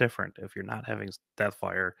 setup is different. If you're not having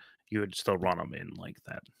Deathfire, you would still run them in like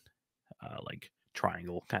that, like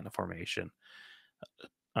triangle kind of formation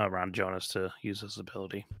around Jonas to use his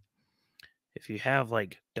ability. If you have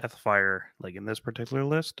like Deathfire, like in this particular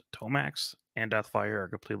list, Tomax and Deathfire are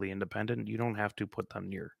completely independent. You don't have to put them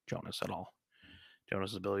near Jonas at all.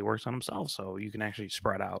 Jonas' ability works on himself, so you can actually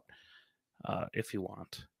spread out if you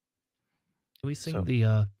want. Can we sing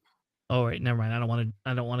the oh wait, never mind. I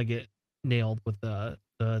don't want to get nailed with the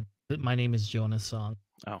My Name is Jonas song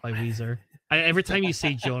by Weezer. Every time you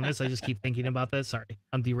say Jonas, I just keep thinking about that. Sorry,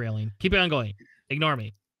 I'm derailing. Keep it on going. Ignore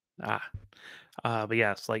me. But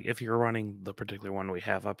yes, like if you're running the particular one we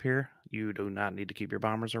have up here, you do not need to keep your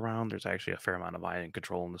bombers around. There's actually a fair amount of ion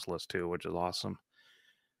control in this list too, which is awesome.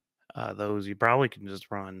 Those you probably can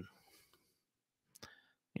just run,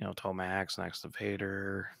 Tomax next to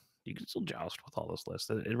Vader. You can still joust with all this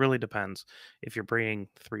list. It really depends. If you're bringing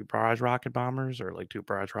 3 barrage rocket bombers or like 2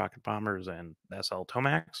 barrage rocket bombers and SL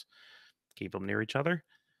Tomax, keep them near each other.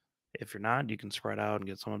 If you're not, you can spread out and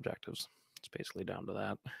get some objectives. It's basically down to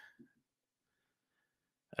that.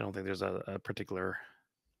 I don't think there's a particular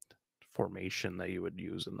formation that you would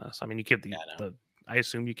use in this. I mean, you keep I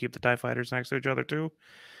assume you keep the TIE fighters next to each other too.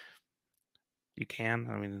 You can.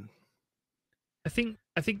 I mean, I think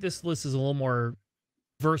this list is a little more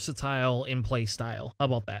versatile in play style. How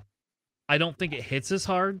about that? I don't think it hits as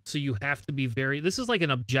hard, so you have to be this is like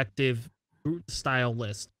an objective style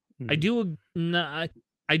list. I do like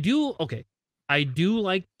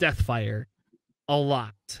Deathfire a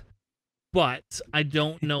lot. but I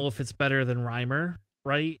don't know if it's better than Rhymer,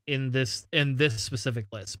 right? In this specific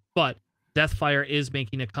list. But Deathfire is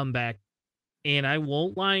making a comeback, and I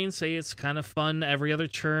won't lie and say it's kind of fun every other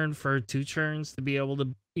turn for 2 turns to be able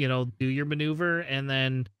to, do your maneuver and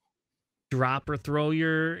then drop or throw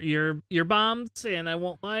your bombs. And I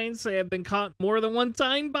won't lie and say I've been caught more than one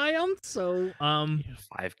time by them. So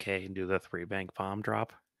 5K and do the 3 bank bomb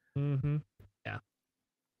drop. Yeah.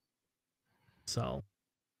 So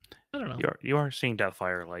I don't know. You are seeing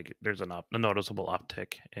Deathfire, like there's a noticeable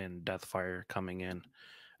uptick in Deathfire coming in,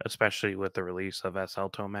 especially with the release of SL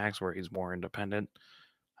Tomax, where he's more independent.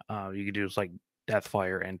 You could use like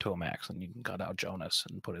Deathfire and Tomax, and you can cut out Jonas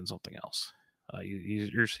and put in something else.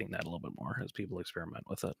 You're seeing that a little bit more as people experiment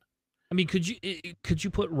with it. I mean, could you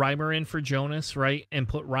put Rhymer in for Jonas, right? And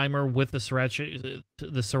put Rhymer with the Sriracha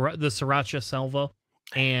Salvo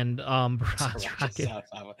and Barrage Rocket,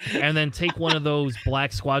 and then take one of those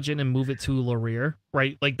Black Squadron and move it to Larir,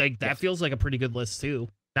 right? Like that feels like a pretty good list too.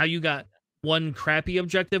 Now you got one crappy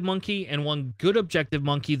objective monkey and one good objective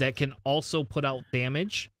monkey that can also put out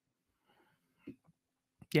damage.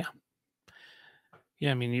 Yeah.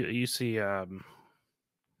 I mean, you see,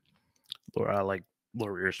 like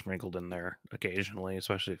Larir sprinkled in there occasionally,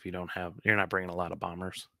 especially if you're not bringing a lot of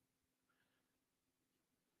bombers.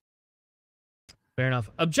 Fair enough.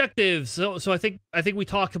 Objectives. So I think we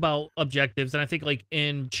talked about objectives, and I think like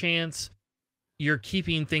in Chance, you're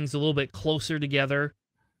keeping things a little bit closer together,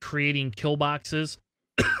 creating kill boxes.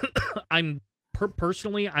 I'm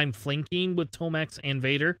personally flanking with Tomax and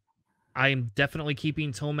Vader. I'm definitely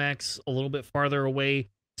keeping Tomax a little bit farther away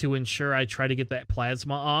to ensure I try to get that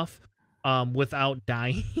plasma off without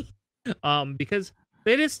dying. Because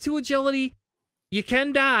it is 2 agility. You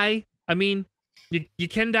can die. I mean, you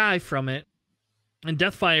can die from it. And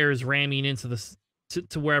Deathfire is ramming into the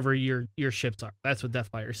to wherever your ships are. That's what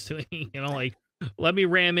Deathfire is doing. Like, let me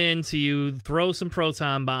ram into you, throw some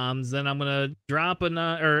proton bombs, then I'm gonna drop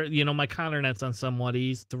my counter nets on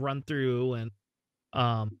somebody's to run through. And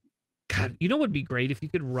God, what would be great if you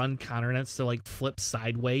could run counter nets to like flip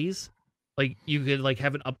sideways. Like you could like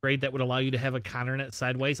have an upgrade that would allow you to have a counter net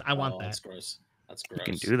sideways. I want that. That's gross. That's gross. You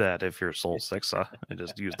can do that if you're Soul Sixa and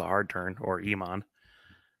just use the hard turn or Emon.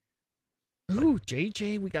 Ooh,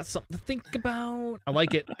 JJ, we got something to think about. I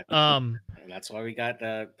like it. That's why we got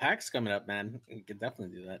packs coming up, man. You can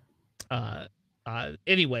definitely do that.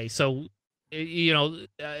 Anyway, so and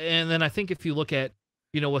then I think if you look at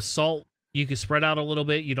Assault, you can spread out a little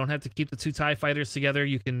bit. You don't have to keep the 2 TIE fighters together.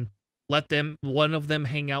 You can let one of them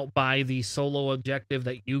hang out by the solo objective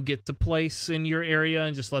that you get to place in your area,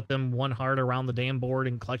 and just let them one hard around the damn board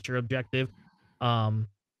and collect your objective.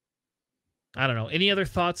 I don't know. Any other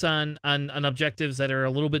thoughts on objectives that are a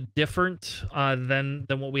little bit different than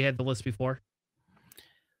what we had the list before?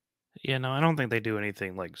 Yeah, no, I don't think they do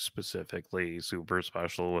anything like specifically super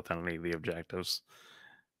special with any of the objectives.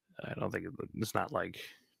 I don't think it's not like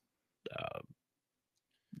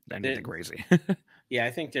anything crazy. Yeah,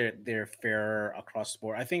 I think they're fair across the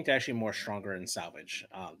board. I think they're actually more stronger in salvage,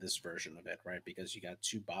 this version of it, right? Because you got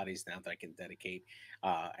 2 bodies now that I can dedicate,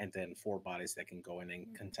 and then 4 bodies that can go in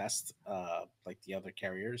and contest, like the other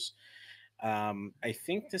carriers. I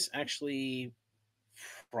think this actually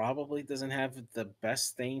probably doesn't have the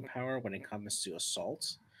best staying power when it comes to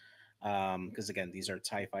assault. Because again, these are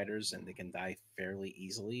TIE fighters and they can die fairly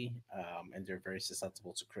easily, and they're very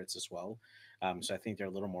susceptible to crits as well. So I think they're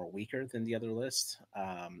a little more weaker than the other list,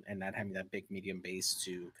 and not having that big medium base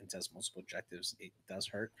to contest multiple objectives, it does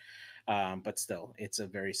hurt. But still, it's a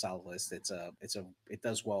very solid list. It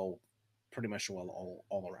does well, pretty much well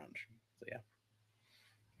all around. So yeah.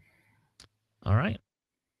 All right.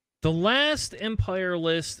 The last Empire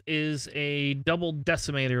list is a double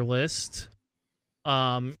decimator list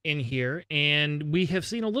in here, and we have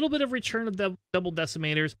seen a little bit of return of the double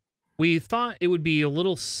decimators. We thought it would be a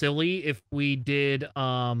little silly if we did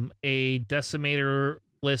a decimator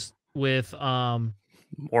list with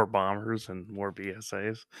more bombers and more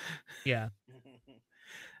BSAs. Yeah.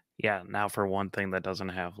 Yeah, now for one thing that doesn't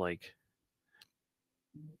have like,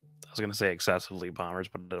 I was gonna say excessively bombers,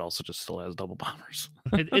 but it also just still has double bombers.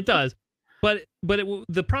 it does, but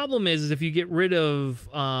the problem is if you get rid of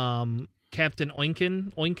Captain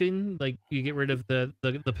Oinkin, like you get rid of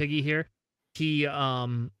the piggy here, he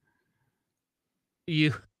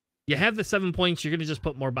you have the 7 points, you're gonna just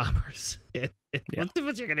put more bombers. That's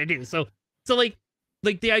what you're gonna do. So like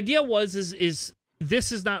the idea is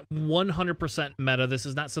this is not 100% meta. This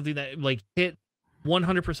is not something that like hit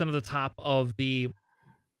 100% of the top of the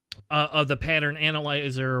pattern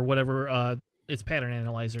analyzer or whatever. It's pattern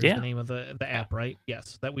analyzer is the name of the app, right?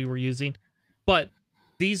 Yes, that we were using. But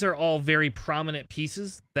these are all very prominent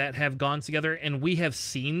pieces that have gone together, and we have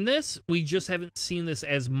seen this. We just haven't seen this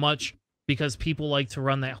as much because people like to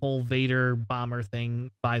run that whole Vader bomber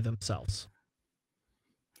thing by themselves.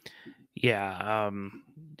 Yeah,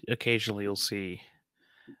 occasionally you'll see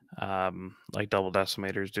like double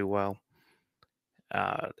decimators do well.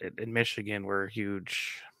 In Michigan, we're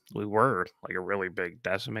huge. We were like a really big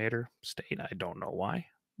decimator state. I don't know why.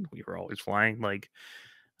 We were always flying like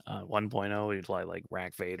 1.0. We'd fly like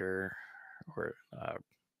Rack Vader or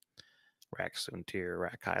Rack Soontir,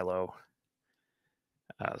 Rack Kylo.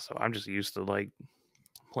 So I'm just used to like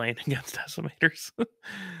playing against decimators.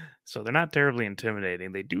 So they're not terribly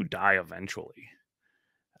intimidating. They do die eventually.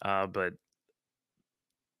 But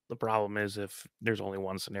the problem is if there's only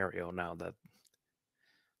one scenario now that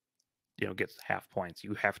gets half points,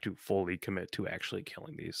 you have to fully commit to actually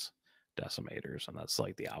killing these decimators, and that's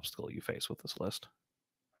like the obstacle you face with this list.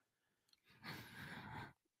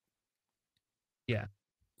 Yeah.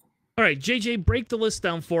 All right, JJ, break the list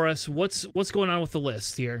down for us. What's going on with the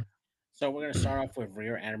list here? So we're going to start off with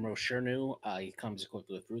Rear Admiral Chernu. He comes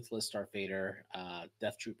equipped with Ruthless Starfader,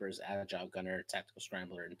 Death Troopers, Agile Gunner, Tactical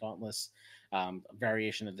Scrambler, and Dauntless. A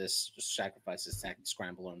variation of this just sacrifices Tactical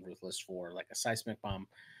Scrambler and Ruthless for like a seismic bomb.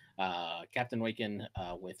 Captain Waken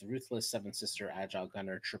with Ruthless, Seven Sister, Agile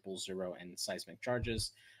Gunner, 000, and Seismic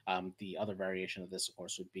Charges. The other variation of this, of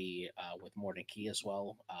course, would be with Morden Key as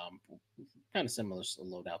well. Kind of similar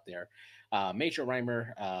loadout there. Major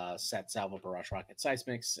Reimer, Sat Salvo Barrage Rocket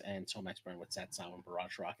Seismics, and Tomax Burn with Sat Salvo and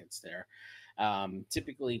Barrage Rockets there.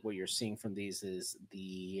 Typically, what you're seeing from these is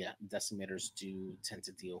the decimators do tend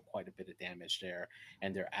to deal quite a bit of damage there,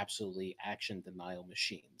 and they're absolutely action denial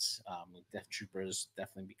machines. Death Troopers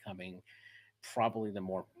definitely becoming probably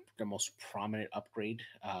the most prominent upgrade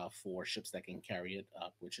for ships that can carry it,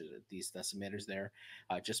 which are these decimators there.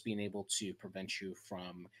 Just being able to prevent you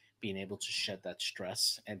from being able to shed that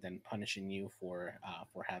stress and then punishing you for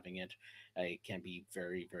having it, it can be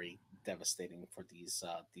very very devastating for these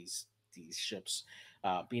ships.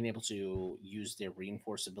 Being able to use their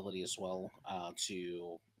reinforceability as well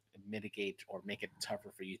to mitigate or make it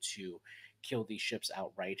tougher for you to kill these ships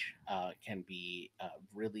outright can be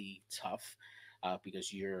really tough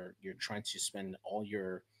because you're trying to spend all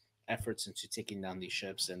your efforts into taking down these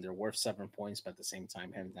ships, and they're worth 7 points, but at the same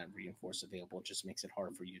time having that reinforce available just makes it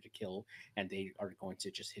hard for you to kill, and they are going to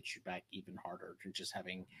just hit you back even harder. And just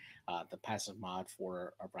having the passive mod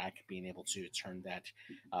for a rack being able to turn that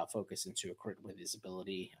focus into a crit with his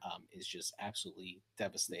ability is just absolutely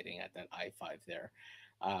devastating at that I5 there.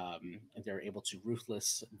 They're able to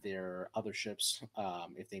ruthless their other ships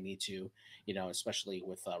if they need to, especially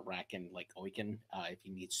with Rack and like Oiken, if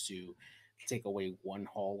he needs to take away one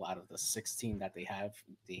hull out of the 16 that they have,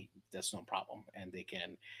 that's no problem, and they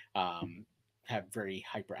can have very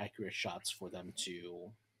hyper accurate shots for them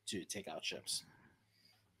to take out ships.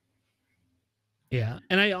 Yeah,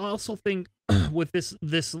 and I also think with this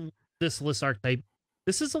list archetype,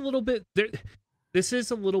 this is a little bit this is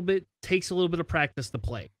a little bit takes a little bit of practice to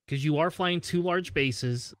play because you are flying two large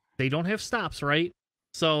bases. They don't have stops, right?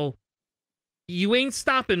 So you ain't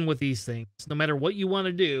stopping with these things. No matter what you want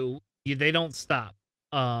to do, they don't stop.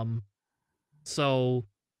 So,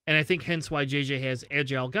 and I think hence why JJ has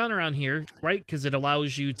Agile Gunner on here, right? Because it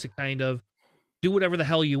allows you to kind of do whatever the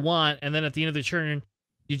hell you want, and then at the end of the turn,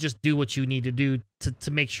 you just do what you need to do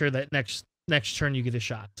to make sure that next turn you get a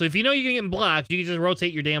shot. So if you know you're getting blocked, you can just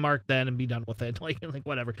rotate your damn arc then and be done with it. Like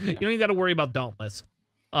whatever. Yeah. You don't even got to worry about Dauntless.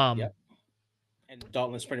 Yep. And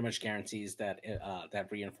Dauntless pretty much guarantees that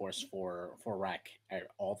that reinforce for Rack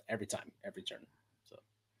every time, every turn. So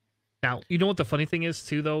now you know what the funny thing is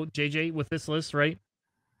too, though, JJ, with this list, right?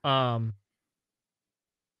 You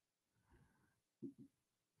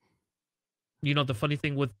know the funny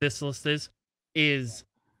thing with this list is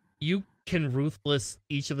you can ruthless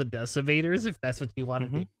each of the decimators if that's what you want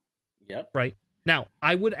to do. Yep. Right. Now,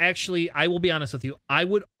 I will be honest with you, I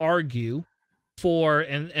would argue for,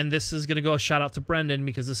 and this is going to go a shout out to Brendan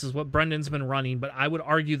because this is what Brendan's been running, but I would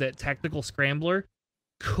argue that Tactical Scrambler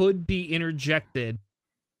could be interjected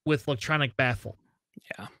with Electronic Baffle.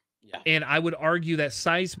 Yeah. Yeah. And I would argue that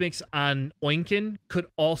Seismics on Oinkin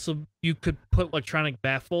you could put Electronic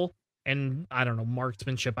Baffle and, I don't know,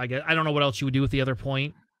 marksmanship, I guess. I don't know what else you would do with the other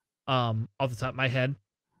point off the top of my head.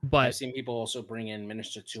 But I've seen people also bring in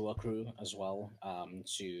Minister Tua crew as well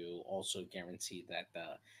to also guarantee that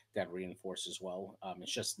that reinforce as well.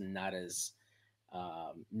 It's just not as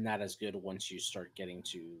good once you start getting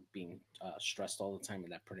to being stressed all the time,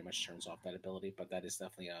 and that pretty much turns off that ability. But that is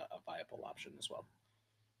definitely a viable option as well.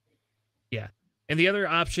 Yeah, And the other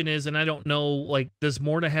option is, and I don't know, like, does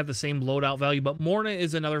Morna have the same loadout value? But Morna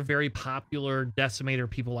is another very popular decimator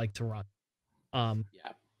people like to run.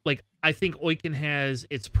 Yeah. Like, I think Oiken has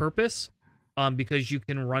its purpose, because you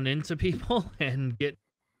can run into people and get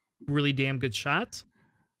really damn good shots.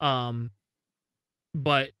 But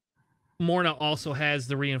Morna also has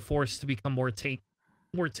the reinforce to become more tanky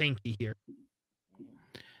here.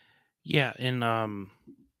 Yeah, in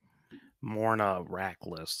Morna rack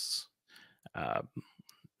lists,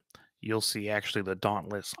 you'll see actually the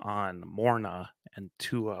Dauntless on Morna and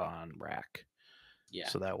Tua on rack. Yeah.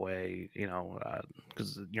 So that way,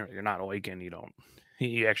 because you're not Oiken,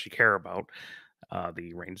 you actually care about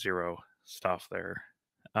the range 0 stuff there.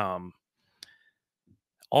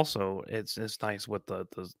 Also, it's nice with the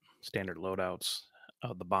standard loadouts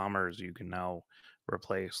of the bombers. You can now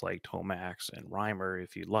replace like Tomax and Reimer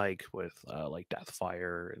if you like with like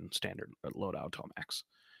Deathfire and standard loadout Tomax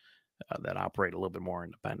that operate a little bit more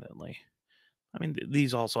independently. I mean,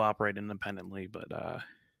 these also operate independently, but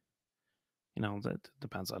that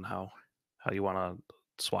depends on how you want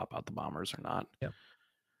to swap out the bombers or not. Yeah.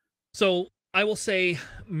 So I will say,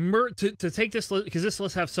 to take this list, because this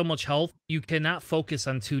list have so much health, you cannot focus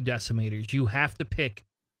on 2 decimators. You have to pick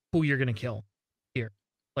who you're going to kill here.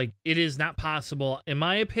 Like, it is not possible, in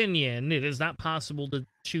my opinion, it is not possible to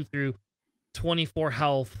shoot through 24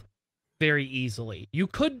 health very easily. You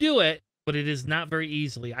could do it, but it is not very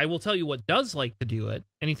easily. I will tell you what does like to do it.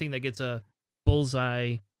 Anything that gets a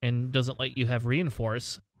bullseye and doesn't let you have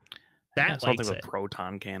reinforce, that something likes with it.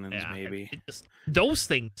 proton cannons, maybe. Those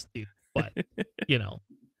things do, but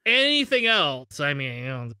anything else, I mean,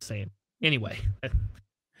 the same. Anyway,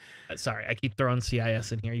 sorry, I keep throwing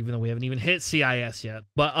CIS in here, even though we haven't even hit CIS yet.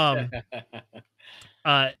 But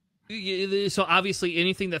so obviously,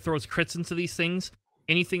 anything that throws crits into these things,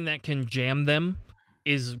 anything that can jam them,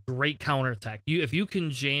 is great counterattack. If you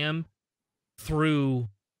can jam through,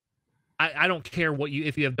 I don't care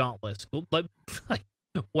if you have Dauntless, but like,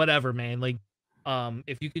 whatever, man. Like,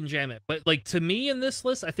 if you can jam it. But like, to me in this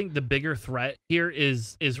list, I think the bigger threat here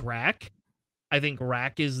is Rack. I think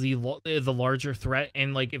Rack is the larger threat,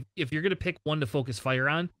 and like, if you're gonna pick one to focus fire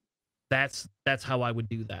on, that's how I would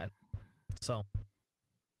do that. So,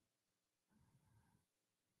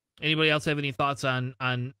 anybody else have any thoughts on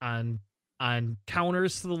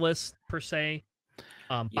counters to the list per se?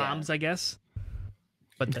 Bombs, I guess,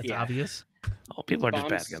 but that's obvious. Oh, people are just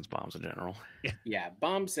bad against bombs in general. Yeah,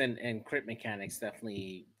 bombs and crit mechanics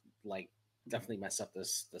definitely mess up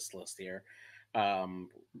this list here.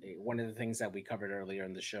 One of the things that we covered earlier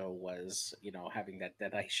in the show was having that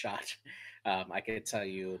deadeye shot. I could tell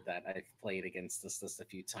you that I've played against this list a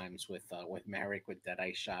few times with Marek with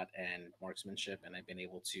deadeye shot and marksmanship, and I've been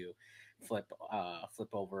able to flip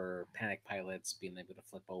over panic pilots, being able to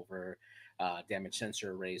flip over damage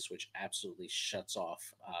sensor arrays, which absolutely shuts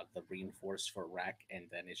off the reinforce for rack, and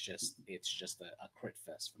then it's just a crit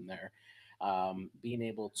fest from there. Being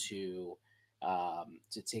able to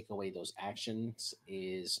take away those actions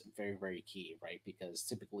is very, very key, right? Because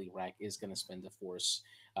typically rack is going to spend the force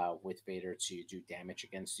with Vader to do damage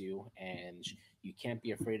against you, and you can't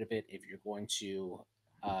be afraid of it. If you're going to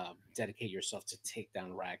dedicate yourself to take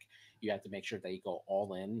down rack, you have to make sure that you go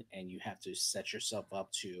all in, and you have to set yourself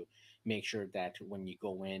up to make sure that when you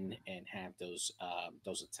go in and have those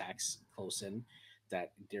attacks close in,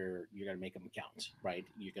 that you're gonna make them count, right?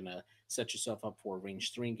 You're gonna set yourself up for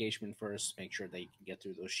range 3 engagement first, make sure that you can get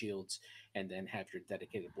through those shields, and then have your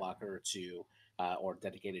dedicated blocker to or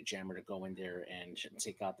dedicated jammer to go in there and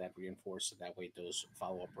take out that reinforce, so that way those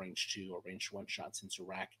follow up range 2 or range 1 shots into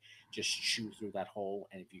rack just shoot through that hole,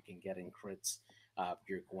 and if you can get in crits,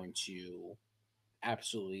 you're going to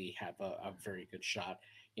absolutely have a very good shot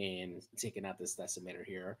in taking out this decimator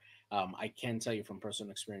here. I can tell you from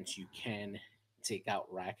personal experience, you can take out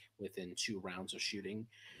rack within 2 rounds of shooting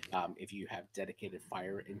if you have dedicated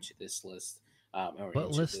fire into this list.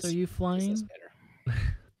 What list are you flying?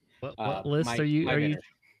 What list are you?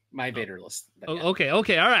 My Vader list. Oh, yeah.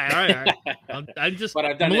 Okay, all right. I'm just. But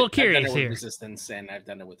I'm a little curious I've done it with here. Resistance, and I've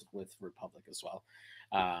done it with Republic as well.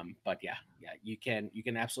 But yeah, you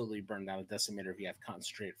can absolutely burn down a decimator if you have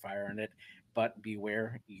concentrated fire on it. But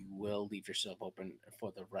beware, you will leave yourself open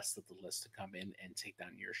for the rest of the list to come in and take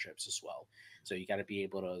down your ships as well. So you got to be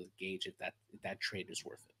able to gauge if that trade is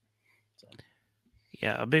worth it. So.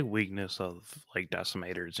 Yeah, a big weakness of like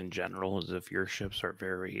decimators in general is if your ships are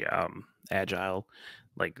very agile,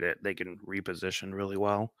 like that they can reposition really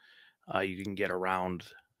well. You can get around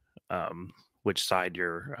which side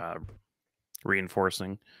you're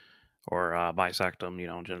reinforcing or bisect them.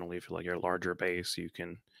 Generally, if you're like your larger base, you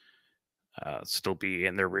can still be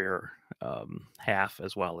in their rear half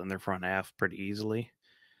as well in their front half pretty easily.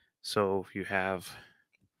 So if you have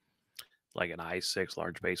like an I6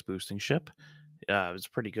 large base boosting ship, it's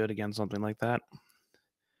pretty good against something like that.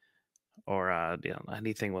 Or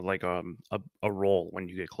anything with like a roll when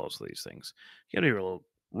you get close to these things. You gotta be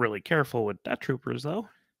really careful with death troopers though.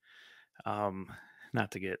 Um,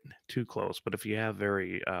 Not to get too close, but if you have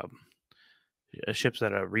very ships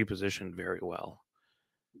that are repositioned very well,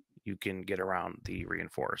 you can get around the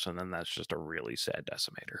reinforce, and then that's just a really sad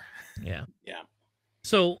decimator. Yeah. Yeah.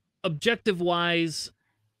 So objective wise,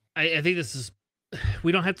 I think this is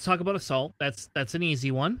we don't have to talk about assault. That's an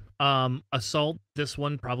easy one. Assault, this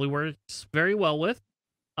one probably works very well with.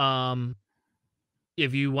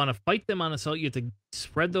 If you want to fight them on assault, you have to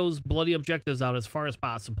spread those bloody objectives out as far as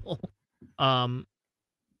possible.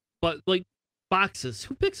 But like boxes,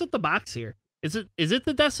 who picks up the box here? Is it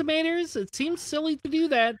the decimators? It seems silly to do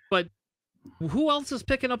that, but who else is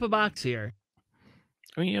picking up a box here?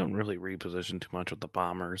 I mean, you don't really reposition too much with the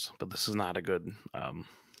bombers, but this is not a good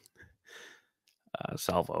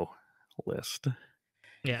salvo list.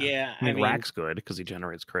 Yeah. I mean, Rack's good because he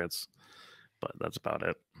generates crits, but that's about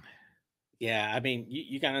it. Yeah, I mean,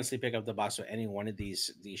 you can honestly pick up the box with any one of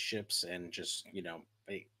these ships and just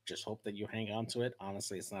just hope that you hang on to it.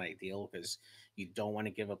 Honestly, it's not ideal because you don't want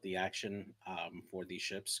to give up the action for these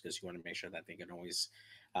ships because you want to make sure that they can always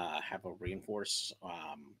have a reinforce.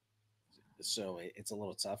 So it's a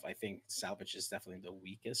little tough. I think salvage is definitely the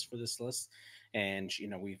weakest for this list, and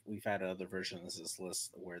we've had other versions of this list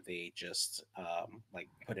where they just like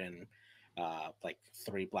put in like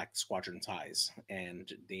 3 black squadron ties,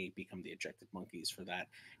 and they become the ejected monkeys for that,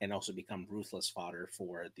 and also become ruthless fodder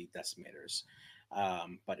for the decimators.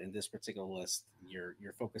 But in this particular list, you're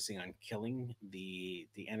focusing on killing the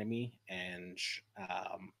enemy and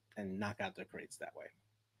knock out their crates that way.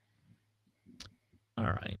 All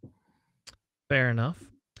right. Fair enough.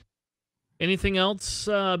 Anything else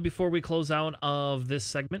before we close out of this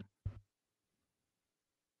segment?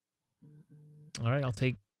 All right, I'll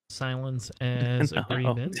take silence as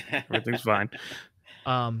agreement. Everything's fine.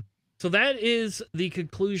 So that is the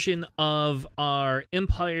conclusion of our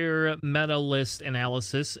Empire meta list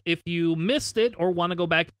analysis. If you missed it or want to go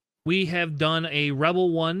back, we have done a Rebel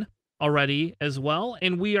one already as well,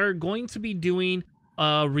 and we are going to be doing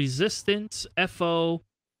Resistance, FO,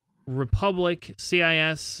 Republic,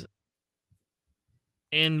 CIS,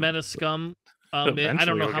 and Meta Scum. I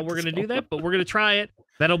don't know how we're going to do that, but we're going to try it.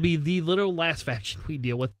 That'll be the little last faction we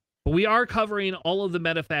deal with. But we are covering all of the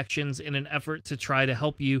meta factions in an effort to try to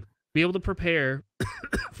help you be able to prepare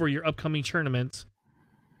for your upcoming tournaments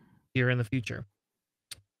here in the future.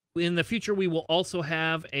 In the future, we will also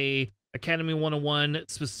have a Academy 101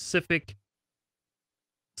 specific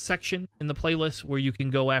section in the playlist where you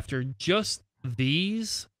can go after just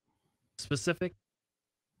these specific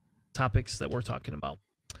topics that we're talking about.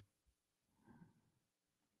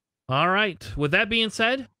 All right. With that being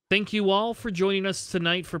said, thank you all for joining us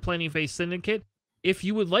tonight for Planning Phase Syndicate. If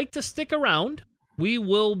you would like to stick around, we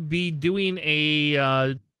will be doing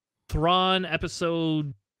a Thrawn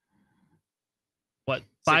episode,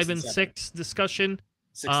 5 and 6 discussion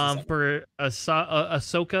for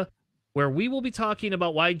Ahsoka, where we will be talking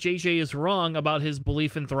about why JJ is wrong about his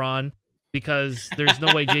belief in Thrawn, because there's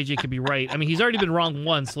no way JJ could be right. I mean, he's already been wrong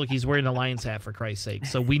once. Look, he's wearing a lion's hat, for Christ's sake.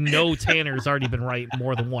 So we know Tanner's already been right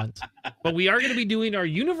more than once. But we are going to be doing our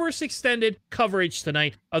Universe Extended coverage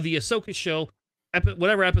tonight of the Ahsoka show.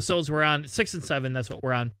 Whatever episodes we're on, 6 and 7, that's what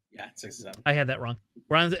we're on. Yeah, 6 and 7. I had that wrong.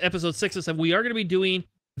 We're on episode 6 and 7. We are going to be doing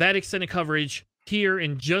that extended coverage here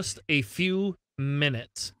in just a few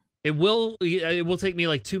minutes. It will take me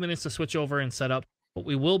like 2 minutes to switch over and set up, but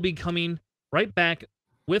we will be coming right back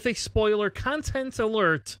with a spoiler content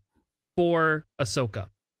alert for Ahsoka.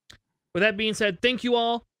 With that being said, thank you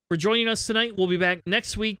all for joining us tonight. We'll be back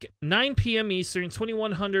next week, 9 p.m. Eastern,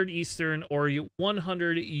 2100 Eastern, or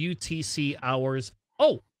 100 UTC hours.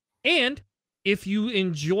 Oh, and if you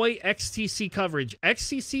enjoy XTC coverage,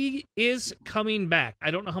 XTC is coming back.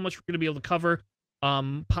 I don't know how much we're going to be able to cover.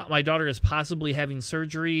 My daughter is possibly having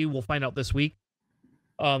surgery. We'll find out this week.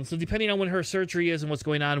 So depending on when her surgery is and what's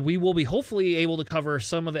going on, we will be hopefully able to cover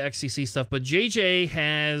some of the XCC stuff. But JJ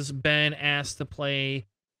has been asked to play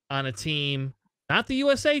on a team, not the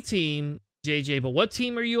USA team, JJ, but what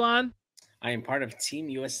team are you on? I am part of Team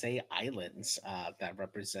USA Islands that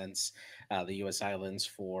represents the U.S. islands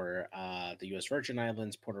for the U.S. Virgin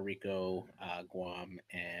Islands, Puerto Rico, Guam,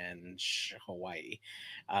 and Hawaii.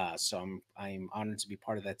 So I'm honored to be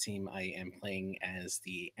part of that team. I am playing as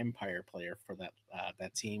the Empire player for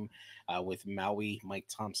that team with Maui, Mike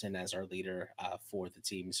Thompson as our leader for the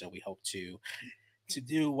team. So we hope to to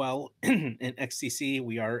do well in XTC.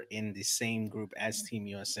 We are in the same group as Team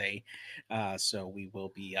USA, so we will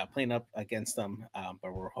be playing up against them.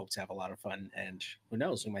 But we're hope to have a lot of fun, and who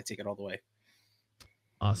knows, we might take it all the way.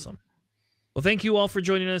 Awesome. Well, thank you all for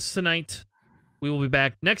joining us tonight. We will be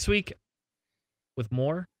back next week with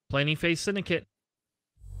more Planning Phase Syndicate.